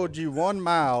bass pulled you 1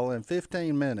 mile in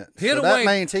 15 minutes. He'd So have that weighed-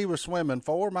 means he was swimming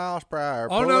 4 miles per hour.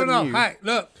 Oh no, pulling no, you hey,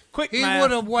 look, Quick he math.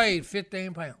 would have weighed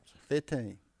 15 pounds.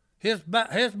 15. His mouth,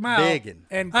 Biggin.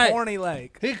 and Hey. Corny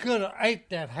Lake. he could have ate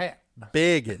that hat.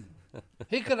 Biggin.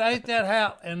 He could have ate that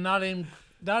hat and not even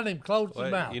closed his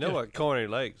Wait, mouth. you know what Corny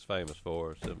Lake's famous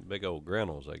for? It's them big old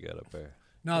grinnels they got up there.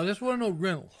 No, this wasn't no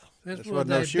grinnels. This was wasn't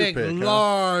no a shoe big, pick, huh?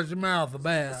 large mouth of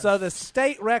bass. So the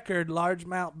state record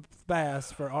largemouth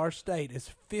bass for our state is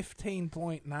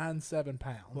 15.97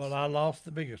 pounds. well, I lost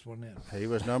the biggest one then. He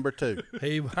was number 2.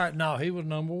 He was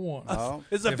number 1. Oh.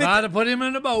 it's a If I'd have put him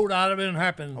in the boat, I'd have been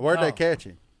happy. Where'd Oh, they catch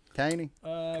him? Caney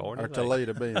Corny or Lake.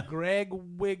 Toledo Bend? Greg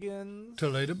Wiggins.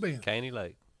 Toledo Bend. Caney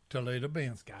Lake. Toledo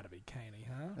Bend. It's got to be Caney,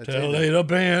 huh? It's either, Toledo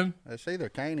Bend. it's either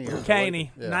Caney or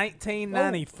Caney, Toledo. Yeah.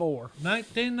 1994.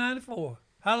 1994.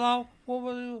 How long? What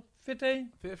was it? 15?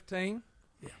 15.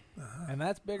 Yeah. And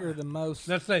that's bigger than most.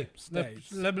 Let's see.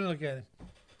 States. Let me look at it.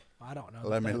 I don't know.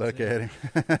 Let me if look that's at it.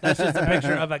 him. That's just a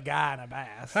picture of a guy and a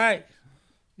bass. Hey,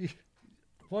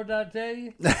 what did I tell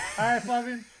you? Half of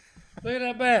him. Look at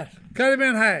that bass. Cut him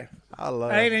in half. I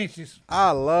love 8 inches.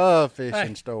 I love fishing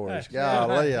Hey, stories. hey,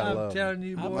 Golly, I I'm love telling them.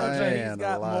 you, I boy. bet you he's Man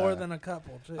got alive. more than a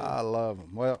couple, too. I love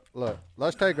them. Well, look,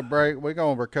 let's take a break. We're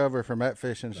going to recover from that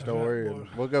fishing story, and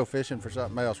we'll go fishing for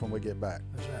something else when we get back.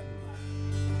 That's right.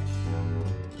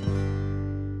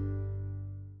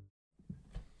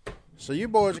 So you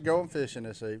boys are going fishing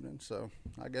this evening, so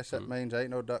I guess that means ain't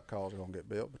no duck calls going to get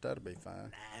built, but that'll be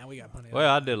fine. Nah, we got plenty of Well,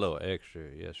 I did a little extra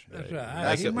yesterday. That's right.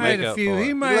 Make He up- made make a up few. for He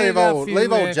it. made a few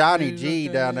Leave old Johnny extras, G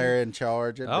okay. down there in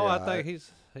charge. It'll Oh, be I all think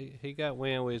right. he got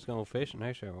wind we was going fishing.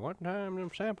 He said, "What time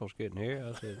them samples getting here?"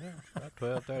 I said, "About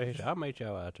 12:30." He said, "I'll meet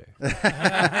y'all out there."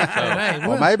 Hey, Well,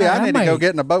 what maybe I need to go made?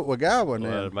 get in a boat with Godwin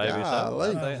Well, then. maybe so.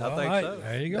 Golly. I think All right, so.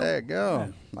 There you go. There you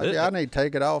go. Maybe This- I need to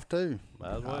take it off too.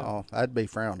 Might as well. Oh, that'd be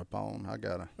frowned upon. I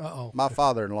gotta. Uh-oh. My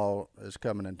father-in-law is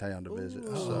coming in town to visit,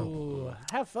 so Ooh,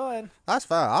 have fun. that's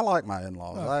fine. I like my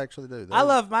in-laws. I actually do. I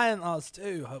love my in-laws,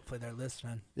 too. Hopefully they're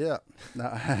listening. Yeah. No,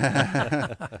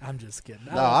 I'm just kidding.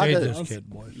 no, I Hey, do. just kid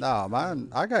boys. No, mine.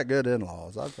 I got good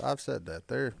in-laws. I've said that.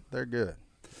 They're good.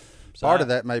 So Part I- of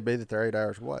that may be that they're 8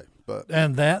 hours away, but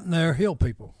And they're hill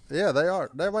people. yeah, they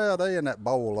are. They in that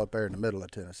bowl up there in the middle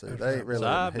of Tennessee. They ain't really. So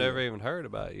I've in the never hill. even heard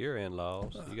about your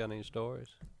in-laws. You got any stories?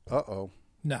 Uh-oh.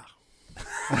 No.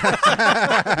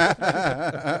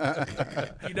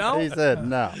 You don't? He said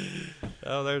no.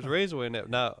 Oh, there's a reason we never.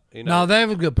 No, you No, know, they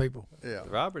were good people. Yeah.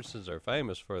 Robertsons are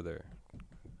famous for their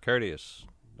courteousness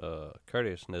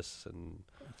and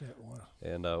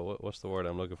what's the word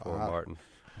I'm looking for, Martin?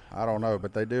 I don't know,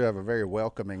 but they do have a very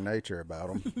welcoming nature about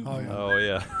them. Oh, yeah. Oh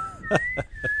yeah.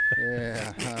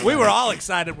 Yeah. We were all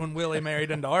excited when Willie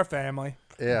married into our family.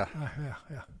 Yeah.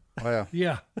 Yeah. Well,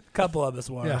 Yeah. A couple of us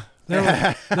were. Yeah. There was,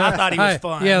 I thought he was hey,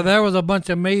 fun. yeah, there was a bunch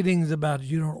of meetings about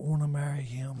you don't want to marry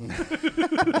him.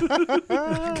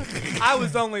 I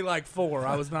was only like 4.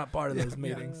 I was not part of those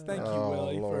meetings. Thank you, Oh,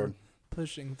 Willie, Lord. for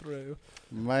pushing through.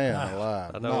 man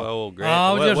alive. I know No. old I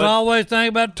Grant. was just always thinking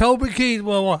about Toby Keith.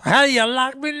 Well, how do you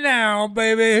like me now,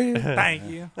 baby? Thank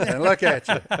you. And look at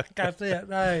you. That's it.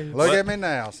 Hey. Look at me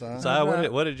now, son. Si,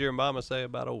 what did your mama say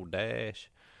about old Dash?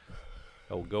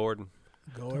 Old Gordon?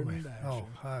 Gordon Dash. Oh,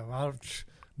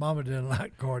 Mama didn't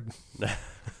like Gordon.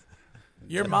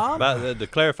 Your mom? To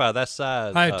clarify, that's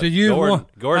Si's. Hey, to you,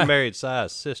 Gordon hey. married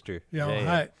Si's sister. You know, Jan.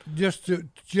 hey,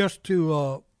 just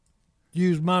to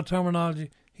use my terminology,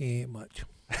 he ain't much.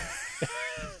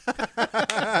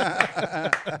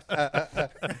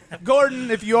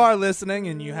 Gordon, if you are listening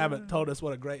and you haven't told us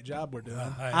what a great job we're doing,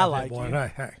 Hey, I like boy. you.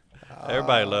 Hey.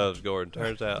 Everybody loves Gordon.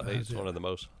 Turns out he's one of the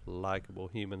most likable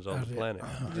humans on the That's it. planet.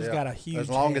 You just Yeah. got a huge As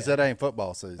long as head. it ain't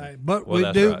football season. Hey, but Well,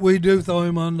 that's right. we do throw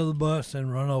him under the bus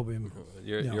and run over him.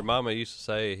 Your mama used to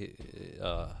say,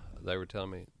 they were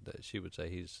telling me that she would say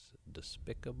he's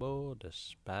despicable,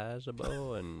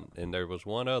 despisable, and there was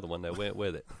one other one that went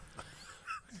with it.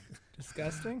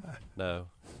 Disgusting. No,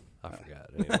 I forgot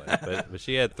anyway. But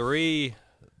she had three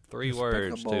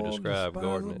words to Despicable, describe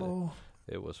Gordon. despisable,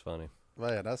 It was funny.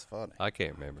 Man, that's funny. I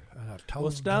can't remember. and a total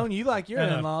Well, Stone, you like your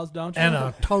and a- in-laws, don't you? and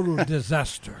a total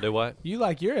disaster. Do what? You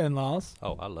like your in-laws.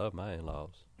 Oh, I love my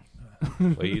in-laws.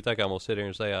 Well, you think I'm gonna sit here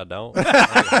and say I don't? Hey,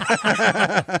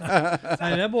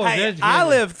 that boy's Hey, educated. I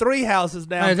live 3 houses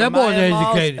down Hey, from that my boy's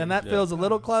in-laws, educated. and that feels a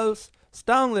little close.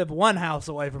 Stone lived 1 house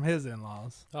away from his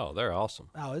in-laws. Oh, they're awesome.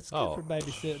 Oh, it's good Oh. for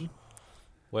babysitting.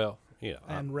 Well, you know,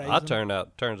 And I raising.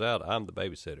 turns out I'm the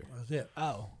babysitter. That's it.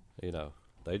 Oh, You know,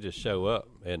 they just show up,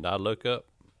 and I look up,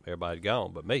 everybody's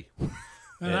gone but me,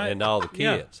 and, I- and all the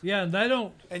kids. Yeah, and they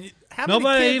don't. and how many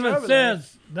Nobody kids are even over there?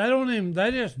 says they don't even.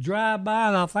 They just drive by,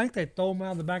 and I think they throw them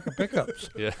out the back of pickups.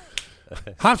 Yeah.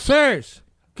 I'm serious.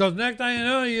 Because next thing you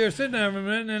know, you're sitting there for a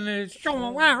minute, and it's You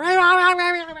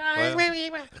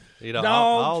know,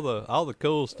 Dogs. all the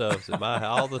cool stuff's in my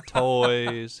house, all the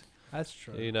toys. That's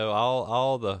true. You know,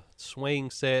 all the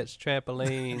swing sets,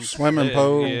 trampolines, Swimming yeah,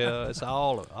 pool. Yeah, it's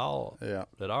all Yeah.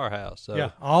 at our house. So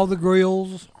yeah, all the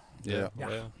grills. yeah. Yeah.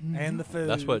 Well, And the food.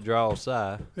 that's what draws Si.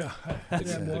 Yeah,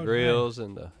 The grills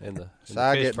and the So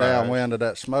I fish get fryers. downwind of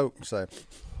that smoke and say,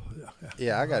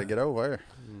 yeah, I got to get over there.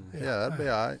 Yeah, that'd be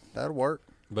all right. That'll work.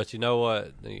 But you know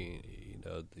what?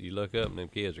 You look up and them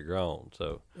kids are grown,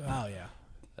 so Oh yeah.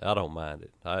 I don't mind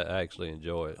it. I actually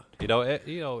enjoy it. It'll get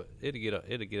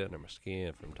under my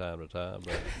skin from time to time,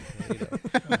 but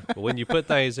but when you put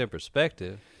things in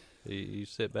perspective, you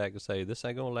sit back and say, "This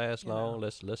ain't gonna last long.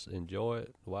 Let's enjoy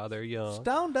it while they're young."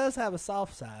 Stone does have a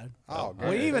soft side. Oh, We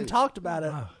great. even talked about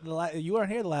it. You weren't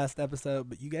here the last episode,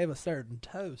 but you gave a certain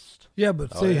toast yeah,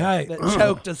 but see, hey, that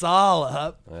choked us all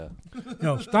up. Yeah. you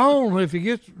know, Stone, if he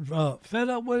gets fed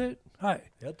up with it, hey,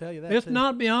 He'll tell you that. it's too.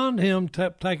 not beyond him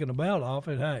taking the belt off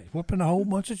and, hey, whooping a whole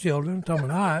bunch of children, telling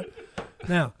them, all right,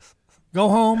 now, go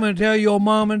home and tell your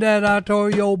mom and dad I tore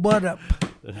your butt up.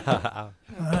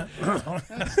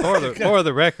 For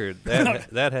the record,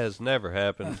 that has never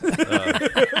happened.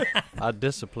 I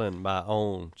discipline my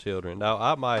own children. Now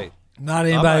I might Not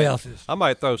anybody I might, else's. I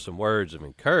might throw some words of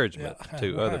encouragement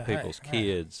to other Hey, people's hey.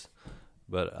 kids,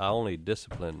 but I only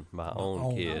discipline my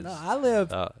own kids. No, I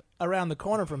live Uh, around the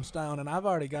corner from Stone, and I've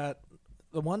already got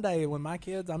the one day when my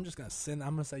kids, I'm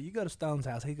gonna say, you go to Stone's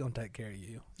house, he's gonna take care of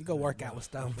you. You go work out with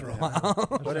Stone for a while.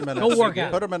 Put him in Go that, work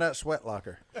out. Put him in that sweat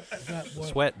locker.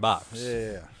 Sweat box.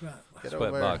 Yeah. Get Sweat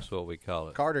over there. box is what we call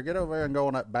it. Carter, get over there and go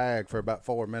on that bag for about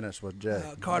 4 minutes with Jay.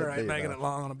 Carter That'd ain't be making about- it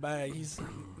long on a bag. He's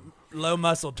low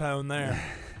muscle tone there.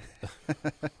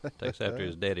 Takes after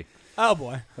his daddy. Oh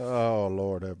boy, Oh,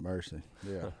 Lord have mercy.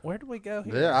 Yeah. where do we go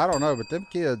here? Yeah, I don't know, but them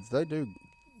kids, they do.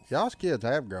 Y'all's kids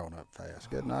have grown up fast.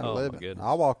 Good night Oh, of my living. goodness.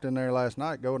 I walked in there last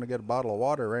night going to get a bottle of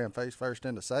water, ran face first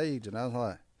into Sage, and I was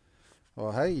like,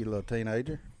 well, hey, you little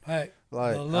teenager. Hey,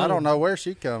 Like, the I little- don't know where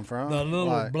she come from. the little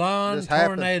Like, blonde just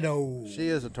happened. tornado. She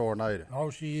is a tornado. Oh,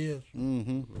 she is.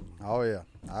 Mm-hmm. Oh, yeah.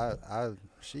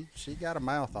 She got a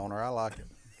mouth on her. I like it.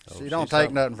 Oh, She don't she's take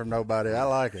something. nothing from nobody. I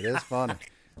like it. It's funny.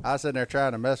 I was sitting there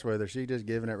trying to mess with her. She just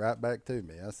giving it right back to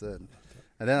me. I said,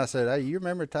 and then I said, hey, you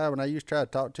remember the time when I used to try to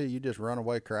talk to you, you just run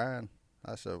away crying?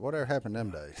 I said, whatever happened them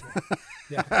days?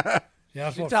 Yeah,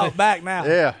 that's She what. talk Phil, back now.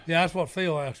 Yeah. yeah, that's what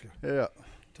Phil asked her. Yeah.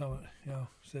 Tell me,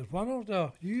 says, why don't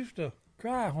you used to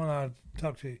cry when I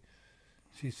talked to you?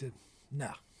 She said,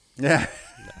 no. Yeah.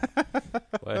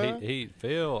 Well,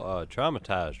 Phil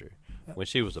traumatized her when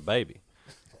she was a baby.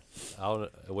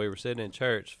 We were sitting in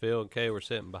church. Phil and Kay were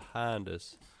sitting behind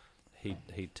us.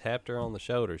 He tapped her on the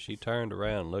shoulder. She turned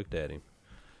around and looked at him,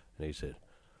 and he said,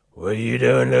 "What are you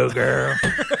doing, little girl?"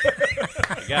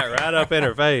 He got right up in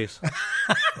her face,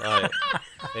 like,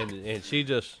 and she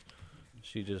just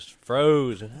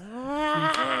froze.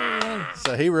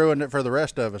 So he ruined it for the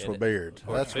rest of us And with beards. Of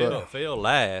course, That's Phil, what. Phil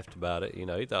laughed about it. He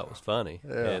thought it was funny.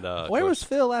 Yeah. And, of Where course- was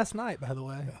Phil last night, by the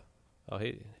way? Oh,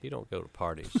 he don't go to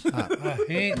parties.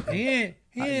 He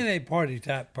ain't a party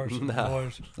type person,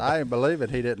 boys. I ain't believing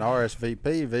he didn't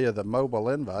RSVP via the mobile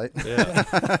invite. Yeah.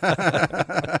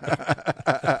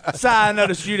 Si, I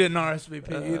noticed you didn't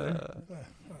RSVP either.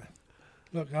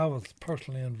 Look, I was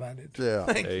personally invited. Yeah.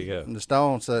 There you go. And the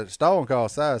Stone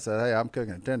called Si and said, hey, I'm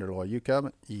cooking a tenderloin. You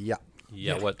coming? Yeah.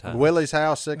 Yeah. What time? Willie's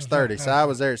house, 6:30. Si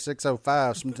was there at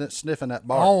 6:05 sniffing that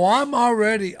bar. Oh, I'm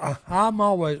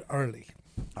always early.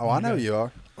 Oh, I know you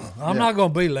are. I'm not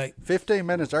going to be late. 15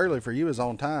 minutes early for you is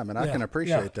on time, and I Yeah, can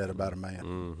appreciate yeah. that about a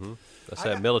man. That's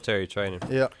that military training.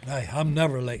 Yep. Hey, I'm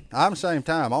never late. I'm same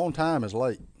time. On time is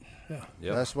late. Yep.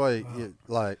 That's why, you,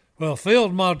 like, Well,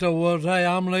 Phil's motto was, hey,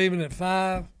 I'm leaving at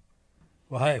 5.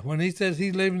 Well, hey, when he says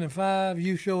he's leaving at 5,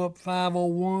 you show up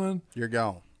 5:01, you're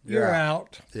gone. you're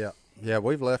out. Yeah. Yeah,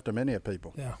 we've left a many of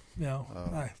people. Yeah,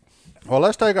 hey. Well,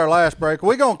 let's take our last break.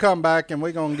 We're going to come back, and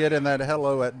we're going to get in that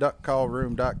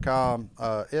hello@duckcallroom.com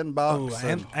inbox. Ooh,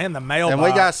 and the mailbox. And we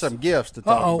got some gifts to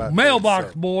talk Uh-oh, about. mailbox,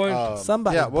 too, so, boys.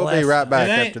 Somebody Yeah, we'll be bless right back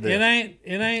it after this.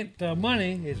 ain't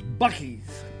money, it's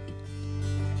Bucky's.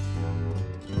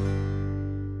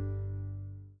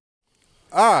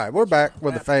 All right, we're back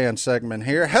with the fan segment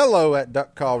here. Hello at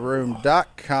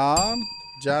duckcallroom.com.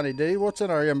 Johnny D, what's in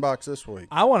our inbox this week?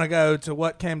 I want to go to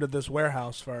what came to this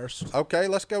warehouse first. Okay,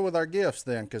 let's go with our gifts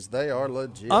then, because they are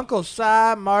legit. Uncle Si,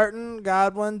 Martin,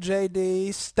 Godwin,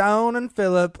 JD, Stone, and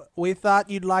Philip, we thought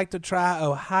you'd like to try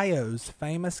Ohio's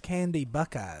famous candy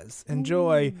Buckeyes.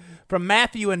 Enjoy. From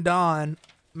Matthew and Dawn.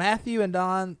 Matthew and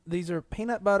Dawn, these are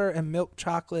peanut butter and milk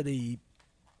chocolatey.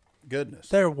 Goodness.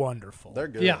 They're wonderful. They're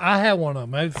good. Yeah, I had one of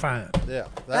them. They was fine. Yeah.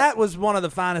 That was one of the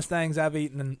finest things I've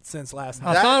eaten since last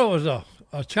night. I thought it was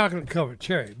a chocolate-covered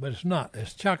cherry, but it's not.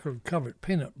 It's chocolate-covered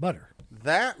peanut butter.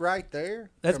 that right there.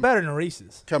 That's better than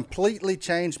Reese's. Completely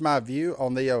changed my view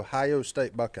on the Ohio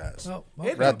State Buckeyes. Oh,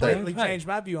 It Right there. completely changed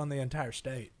my view on the entire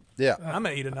state. Yeah, I'm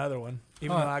going to eat another one,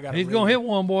 even though I got He's going to hit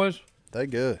one, boys. they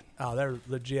good. Oh, they're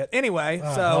legit. Anyway, All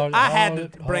right, so hold it, I had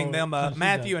hold to it, bring hold them it. up. Yes, you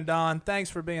Matthew did. and Don, thanks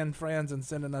for being friends and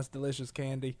sending us delicious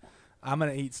candy. I'm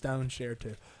going to eat Stone Share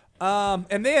too.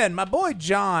 And then my boy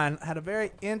John had a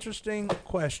very interesting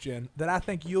question that I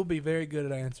think you'll be very good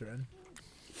at answering.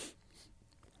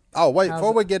 Oh, wait, How's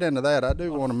before it- we get into that, I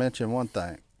do want to mention one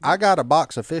thing. I got a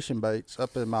box of fishing baits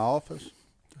up in my office.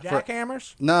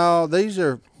 Jackhammers? No, these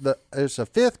are it's a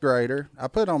fifth grader. I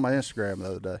put it on my Instagram the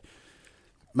other day.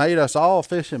 Made us all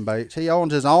fishing baits. He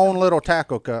owns his own little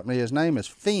tackle company. His name is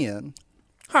Finn.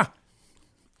 Huh.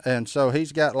 And so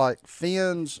he's got like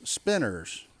Finn's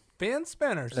spinners. Fin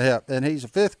spinners. Yeah, and he's a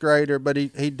fifth grader, but he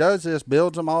does this,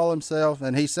 builds them all himself,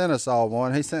 and he sent us all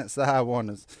one. He sent Si one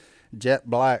that's jet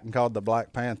black and called the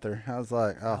Black Panther. I was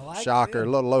like, oh, like shocker, Finn.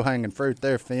 a little low-hanging fruit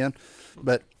there, Finn.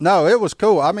 But, no, it was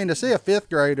cool. I mean, to see a fifth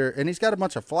grader, and he's got a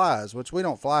bunch of flies, which we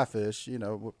don't fly fish,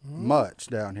 much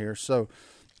down here. So,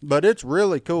 but it's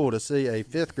really cool to see a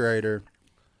fifth grader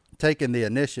taking the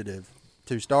initiative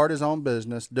to start his own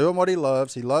business, doing what he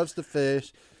loves. He loves to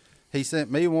fish. He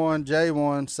sent me one, Jay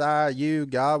one, Si, you,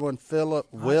 Godwin, Philip,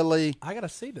 Willie. I got to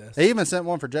see this. He even sent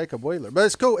one for Jacob Wheeler. But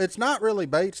it's cool. It's not really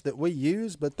baits that we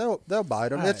use, but they'll bite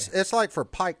them. Hey. It's like for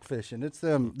pike fishing. It's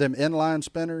them inline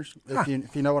spinners,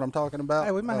 if you know what I'm talking about.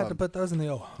 Hey, we might have to put those in the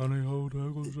old honey hole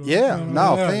tackle shop. Yeah,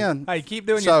 no, Finn. Hey, keep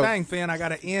doing So- your thing, Finn. I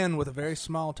got to end with a very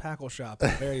small tackle shop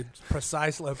at a very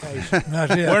precise location.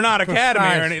 That's it. We're not Academy or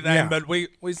Precise, anything, yeah. but we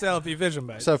sell a few fishing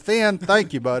baits. So, Finn,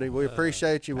 thank you, buddy. We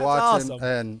appreciate you watching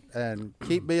awesome. and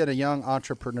keep being a young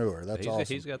entrepreneur. That's awesome.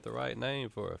 He's got the right name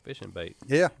for a fishing bait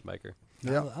Yeah, maker.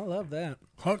 yeah, I love that.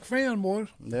 Huck Finn, boys.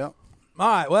 yeah. All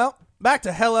right, well, back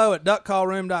to hello at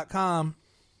duckcallroom.com.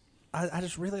 I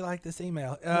just really like this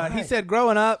email. He said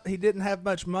growing up, he didn't have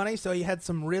much money, so he had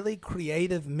some really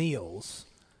creative meals.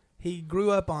 He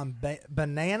grew up on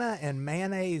banana and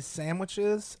mayonnaise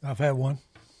sandwiches. I've had one.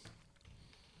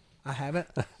 I haven't.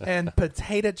 And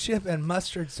potato chip and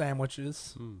mustard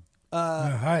sandwiches.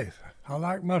 Hey, I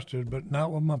like mustard, but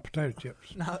not with my potato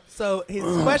chips. Now, so his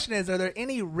question is, are there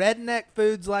any redneck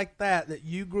foods like that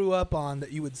you grew up on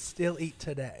that you would still eat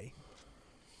today?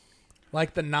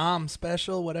 Like the Nom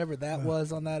special, whatever that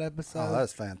was on that episode. Oh,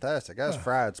 that's fantastic. That's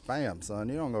fried spam, son.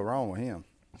 You don't go wrong with him.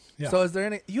 Yeah. So is there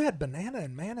any, you had banana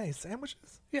and mayonnaise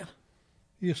sandwiches? Yeah.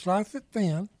 You slice it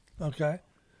thin, okay?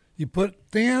 You put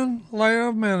thin layer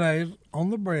of mayonnaise on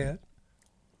the bread,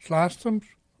 slice some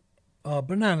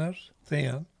bananas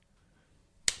thin,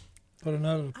 put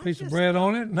another piece of bread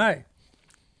on it, and hey,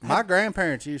 My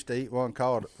grandparents used to eat one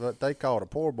called what they called a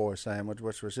poor boy sandwich,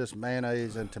 which was just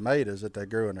mayonnaise and tomatoes that they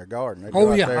grew in their garden. They'd go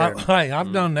oh out yeah, there and-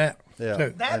 I've done that Yeah.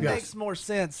 too. That Yeah. makes more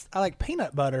sense. I like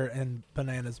peanut butter and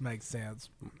bananas makes sense.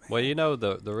 Well,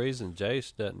 the reason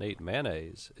Jace doesn't eat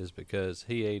mayonnaise is because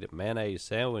he ate mayonnaise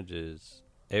sandwiches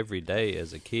every day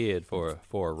as a kid for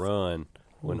a run.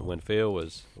 When Phil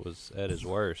was at his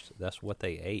worst, that's what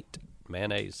they ate: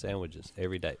 mayonnaise sandwiches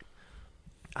every day.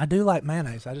 I do like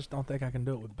mayonnaise. I just don't think I can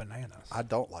do it with bananas. I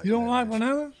don't like. You don't like mayonnaise.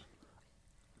 bananas?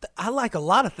 I like a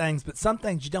lot of things, but some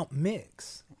things you don't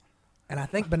mix. And I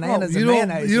think bananas you and don't,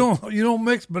 mayonnaise. You don't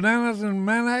mix bananas and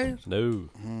mayonnaise? No,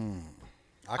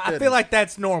 I feel like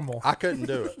that's normal. I couldn't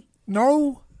do it.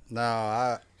 No.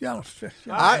 No,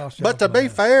 But but to be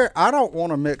fair, I don't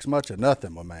want to mix much of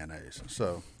nothing with mayonnaise.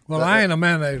 So well, I ain't a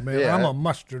mayonnaise man. Yeah. I'm a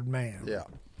mustard man. yeah.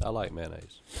 I like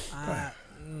mayonnaise.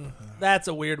 That's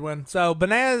a weird one. So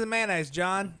bananas and mayonnaise,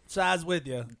 John. Size with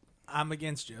you. I'm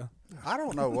against you. I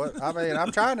don't know what. I mean,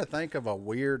 I'm trying to think of a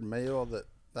weird meal that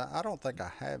I don't think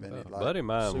I have any. A Like, buddy of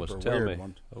mine was super telling weird me,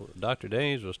 ones. Dr.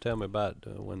 Deans was telling me about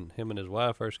when him and his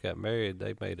wife first got married,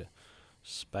 they made a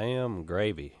Spam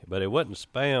gravy. But it wasn't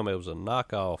Spam, it was a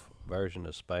knockoff version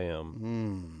of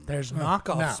Spam. There's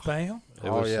knockoff No. Spam. It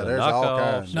Oh, was yeah, a there's all knockoff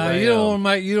kinds. No, Spam. you don't want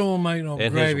to make no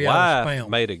And gravy his out of wife Spam.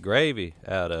 made a gravy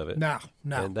out of it. No.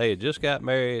 And they had just got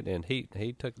married, and he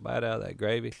took a bite out of that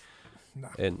gravy,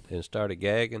 and started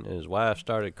gagging, and his wife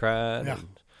started crying, Yeah.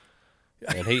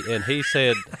 and he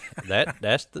said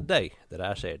that's the day that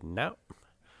I said no,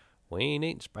 we ain't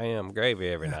eating Spam gravy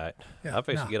every night. Yeah, I'm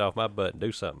fixing no. to get off my butt and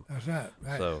do something. That's right.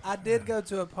 Right. So I did go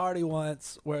to a party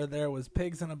once where there was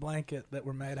pigs in a blanket that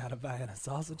were made out of Vienna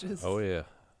sausages. oh yeah,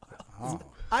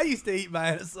 I used to eat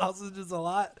Vienna sausages a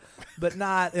lot, but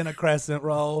not in a crescent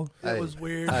roll. It Hey, was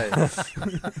weird. Hey,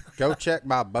 go check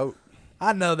my boat.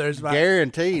 I know there's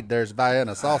Guaranteed there's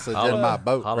Vienna sausage in my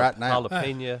boat right now.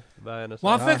 jalapeno Vienna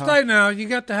Well, sauce. I fixed that now. You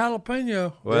got the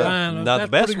jalapeno. Well, Vienna. now the That's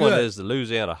best pretty one good. is the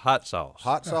Louisiana hot sauce.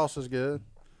 Hot sauce is good.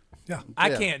 Yeah. I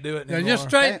Yeah. can't do it Yeah, anymore. just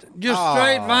straight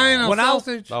Oh. Vienna When I-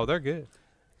 sausage. Oh, they're good.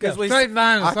 because we Straight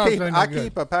Vienna I sausage. keep ain't I no good.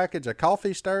 keep a package of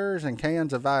coffee stirs and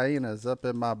cans of Viennas up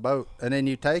in my boat, and then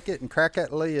you take it and crack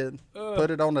that lid, put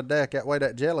it on the deck. That way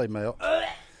that jelly melts.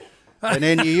 And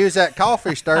then you use that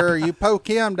coffee stirrer. You poke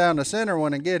him down the center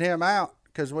one and get him out.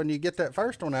 Because when you get that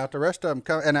first one out, the rest of them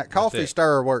come. And that coffee it.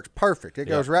 stirrer works perfect. It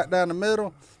goes right down the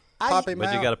middle. Pop him But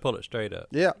out. you got to pull it straight up.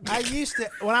 Yeah. I used to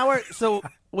when I worked. So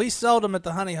we sold them at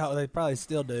the Honey Hole. They probably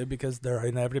still do because they're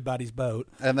in everybody's boat.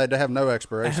 And they have no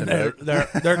expiration They're date.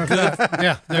 they're good.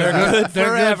 Yeah, they're good.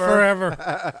 They're good forever.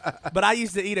 forever. But I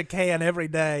used to eat a can every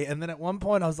day, and then at one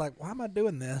point I was like, "Why am I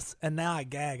doing this?" And now I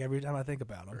gag every time I think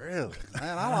about them. Really?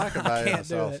 Man, I like a Vienna can't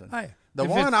do it. sausage. Hey, The if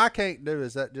one it's- I can't do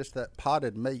is that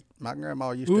potted meat. My grandma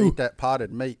used to eat that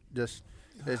potted meat. It's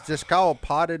just called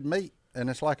potted meat, and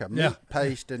it's like a meat Yeah.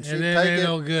 paste. And she'd it take ain't it,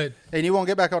 no good. and you won't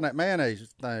get back on that mayonnaise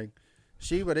thing.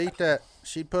 She would eat that.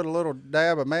 She'd put a little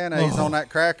dab of mayonnaise on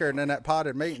that cracker and then that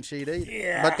potted meat, and she'd eat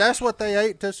it. But that's what they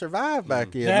ate to survive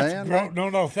back then, That's man.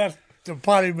 gross. No, that's the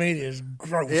potted meat is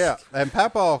gross. Yeah, and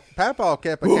Papa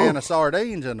kept a can of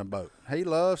sardines in the boat. He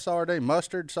loves sardines,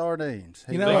 mustard sardines.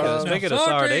 He You know, loves- Speaking of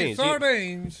sardines,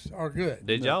 sardines are good.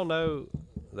 did y'all know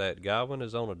that Godwin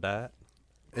is on a diet?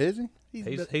 is he?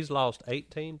 He's lost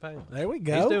 18 pounds. There we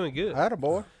go. He's doing good.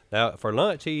 Attaboy. Now, for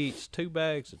lunch, he eats 2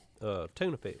 bags of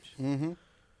tuna fish. Mm-hmm.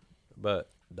 But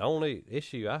the only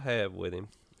issue I have with him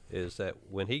is that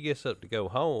when he gets up to go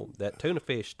home, that tuna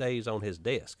fish stays on his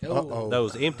desk. Uh-oh.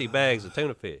 Those empty bags of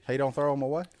tuna fish. He don't throw them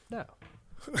away. No.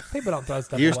 People don't throw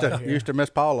stuff Used away to here. used to Miss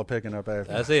Paula picking up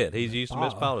after. That's it. He's used to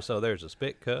Miss Paula. So there's a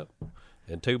spit cup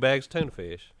and 2 bags of tuna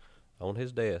fish on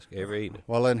his desk every evening.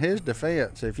 Well, in his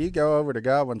defense, if you go over to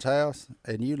Godwin's house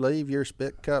and you leave your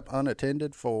spit cup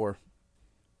unattended for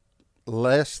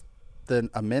less than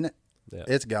a minute, Yeah.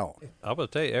 it's gone. I'm going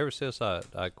to tell you, ever since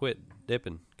I quit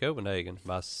dipping Copenhagen,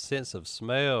 my sense of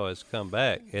smell has come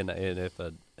back. And if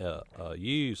a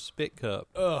used spit cup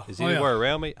is Oh, yeah. anywhere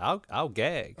around me, I'll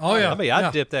gag. Oh, yeah, I mean, I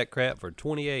yeah. dipped that crap for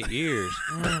 28 years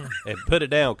and put it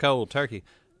down cold turkey.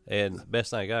 And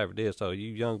best thing I ever did. So you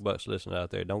young bucks listening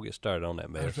out there, don't get started on that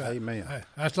mess. Amen. Hey,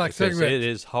 that's like Because cigarettes. it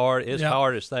is hard. It's Yeah. the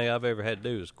hardest thing I've ever had to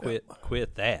do is quit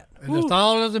that. And it's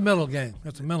all as a mental game.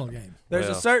 It's a mental game. There's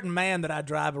a Well- certain man that I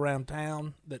drive around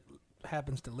town that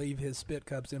happens to leave his spit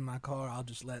cups in my car. I'll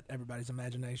just let everybody's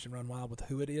imagination run wild with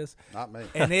who it is. Not me.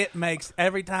 And it makes,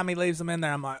 every time he leaves them in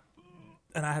there, I'm like,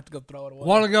 and I have to go throw it away. A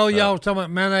while ago, y'all was talking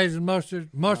about mayonnaise and mustard.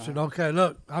 Mustard, okay,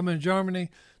 look, I'm in Germany.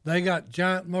 They got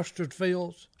giant mustard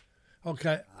fields.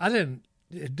 Okay,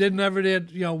 it never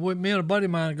did, me and a buddy of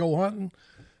mine go hunting,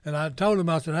 and I told him,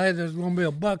 I said, hey, there's going to be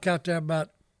a buck out there about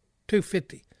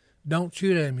 250. Don't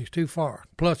shoot at him, he's too far.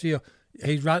 Plus,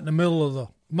 he's right in the middle of the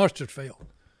mustard field.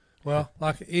 Well,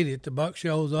 like an idiot, the buck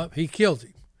shows up, he kills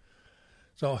him.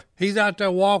 So he's out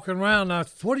there walking around, and I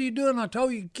said, what are you doing? I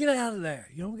told you, get out of there.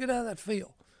 Get out of that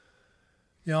field.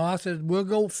 I said, we'll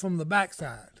go from the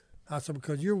backside. I said,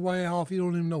 because you're way off, you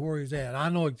don't even know where he's at. I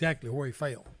know exactly where he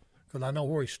fell, because I know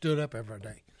where he stood up every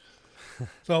day.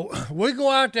 So we go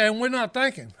out there, and we're not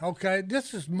thinking, okay,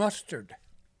 this is mustard.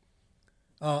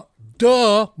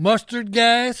 Mustard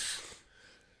gas.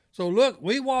 So look,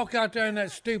 we walk out there in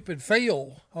that stupid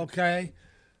field, okay,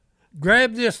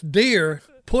 grab this deer,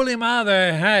 pull him out of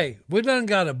there, hey, we done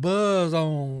got a buzz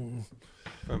on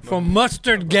from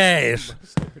mustard gas.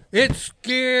 It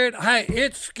scared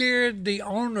the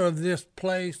owner of this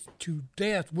place to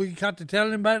death. We got to tell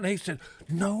him about it, and he said,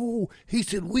 no. He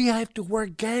said, we have to wear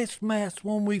gas masks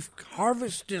when we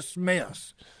harvest this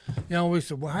mess. We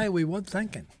said, well, hey, we weren't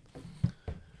thinking.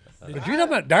 But you know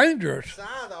about dangerous.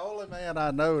 I'm the only man I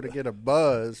know to get a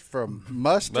buzz from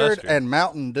mustard. And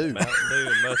Mountain Dew. Mountain Dew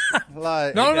and mustard.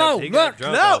 Like, He got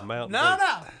drunk off Mountain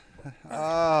Dew.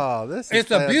 oh, this is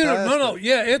It's a beautiful. fantastic.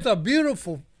 It's a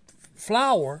beautiful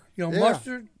flower, Yeah.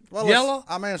 mustard, Well, yellow.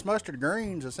 it's mustard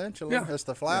greens essentially. Yeah. It's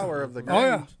the flower of the Oh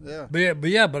yeah, greens.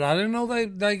 Yeah. but I didn't know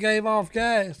they gave off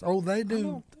gas. Oh, they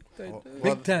do. Well,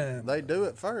 Big time. They do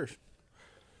it first.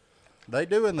 They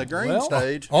do in the green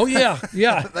stage. Oh yeah,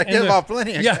 yeah. They In give the- off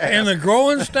plenty of Yeah, gas. in the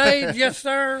growing stage, yes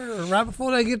sir. Right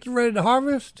before they get ready to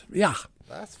harvest. Yeah.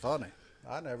 That's funny.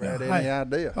 I never had Hey. any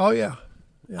idea. Oh yeah.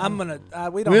 I'm gonna.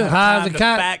 We don't We're have high as time a to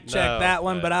kite. fact check No, that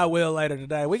one, no. but I will later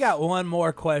today. We got one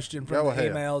more question from Go the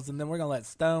ahead. emails, and then we're gonna let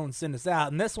Stone send us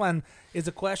out. And this one is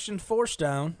a question for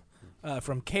Stone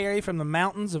from Carrie from the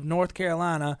mountains of North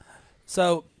Carolina.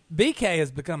 So BK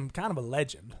has become kind of a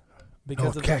legend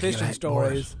because of the fishing calculate,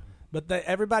 stories. But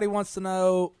everybody wants to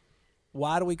know,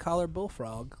 why do we call her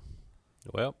Bullfrog?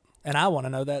 Well, And I want to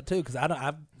know that too, because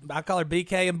I call her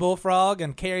BK and Bullfrog,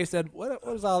 and Carrie said, "What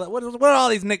is all that? What are all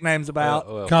these nicknames about?"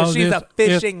 Well, 'Cause she's a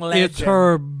fishing legend. It's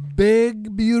her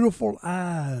big, beautiful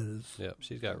eyes. yep,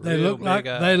 she's got They real look big like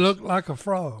eyes. a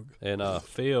frog. And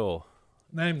Phil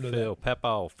Named her that.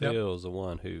 Papaw Phil's the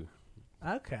one who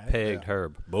Okay. pegged her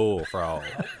bullfrog.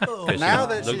 'Cause Now she that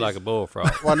looked she's- like a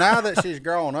bullfrog. Well, now that she's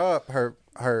grown up,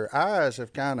 her eyes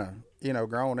have kind of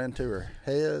grown into her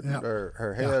head, Yep. or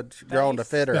her head's grown to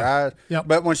fit her Yeah. eyes. Yep.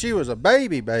 But when she was a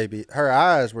baby, her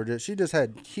eyes were she just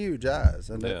had huge eyes,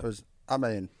 and Yeah. it was, I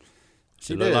mean,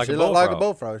 she looked did. like She a looked like a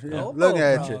bullfrog. bullfrog. Yeah. Oh, Looking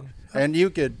at you, bullfrog. and you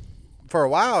could, for a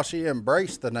while, she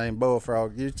embraced the name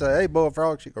Bullfrog. You'd say, "Hey,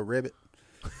 Bullfrog," she'd go, "Ribbit."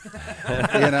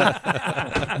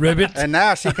 Ribbit. And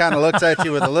now she kind of looks at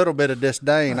you with a little bit of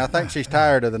disdain. I think she's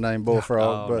tired of the name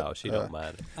Bullfrog. Oh, but, no, she don't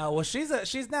mind it. Oh well,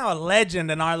 she's now a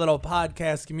legend in our little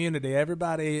podcast community.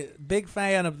 Everybody big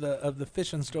fan of the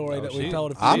fishing story that we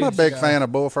told. I'm a big fan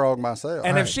of Bullfrog myself.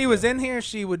 And if she was in here,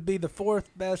 she would be the fourth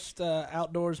best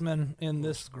outdoorsman in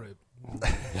this group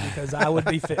because I would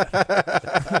be fifth.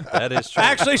 That is true.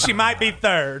 Actually, she might be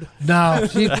third. No,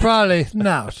 she's probably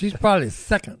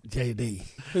second. JD.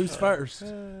 Who's first?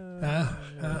 Uh,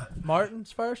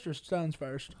 Martin's first or Stone's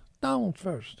first? Stone's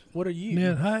first. What are you?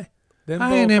 Yeah, hey, Them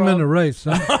I ain't him in the Bullfrog? race,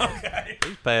 son.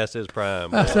 He's past his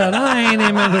prime. I boy. said I ain't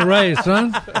him in the race,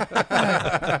 son.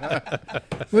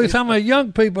 We're talking about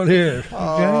young people here. Okay?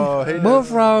 Oh, he does.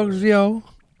 Bullfrogs, Well,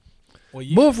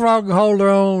 you, bullfrog can hold their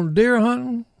own deer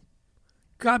hunting,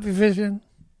 crappie fishing.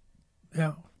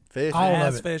 Yeah, Fishing, all of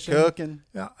ass it. fishing. cooking.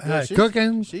 Yeah, Yeah, hey,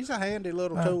 cooking. She's a handy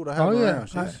little tool to have oh, yeah. around.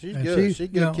 She's And good. she- She's a you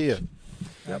good know, kid.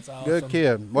 That's awesome. Good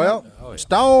kid. Well, Oh, yeah.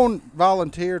 Stone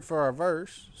volunteered for our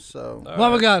verse, so All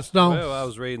What we got, Stone? Well, I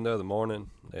was reading the other morning,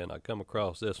 and I come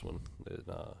across this one.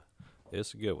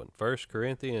 It's a good one. 1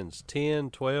 Corinthians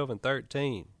 10, 12, and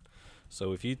 13.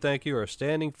 So if you think you are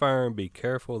standing firm, be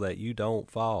careful that you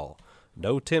don't fall.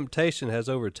 No temptation has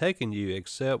overtaken you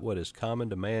except what is common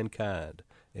to mankind.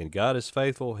 And God is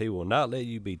faithful. He will not let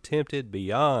you be tempted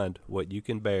beyond what you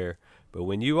can bear. But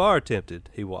when you are tempted,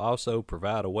 he will also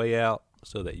provide a way out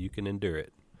so that you can endure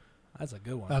it. That's a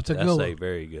good one. That's a That's good a one.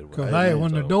 very good one. 'Cause, hey,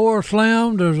 when the So, door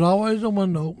slammed, there's always a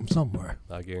window open somewhere.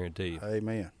 I guarantee you.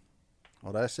 amen.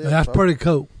 Well, that's it. That's folks. pretty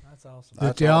cool. That's awesome.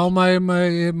 That That's y'all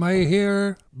may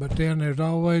hear, but then there's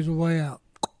always a way out.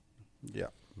 Yeah.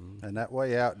 And that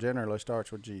way out generally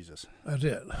starts with Jesus. That's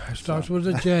it. It starts with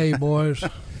a J, boys.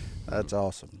 That's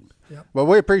awesome. Yep. Well,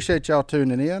 we appreciate y'all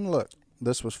tuning in. Look,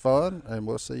 this was fun, and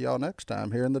we'll see y'all next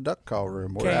time here in the Duck Call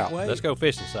Room. We're Can't out. wait. Let's go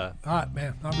fishing, Si. All right,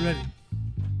 man. I'm ready.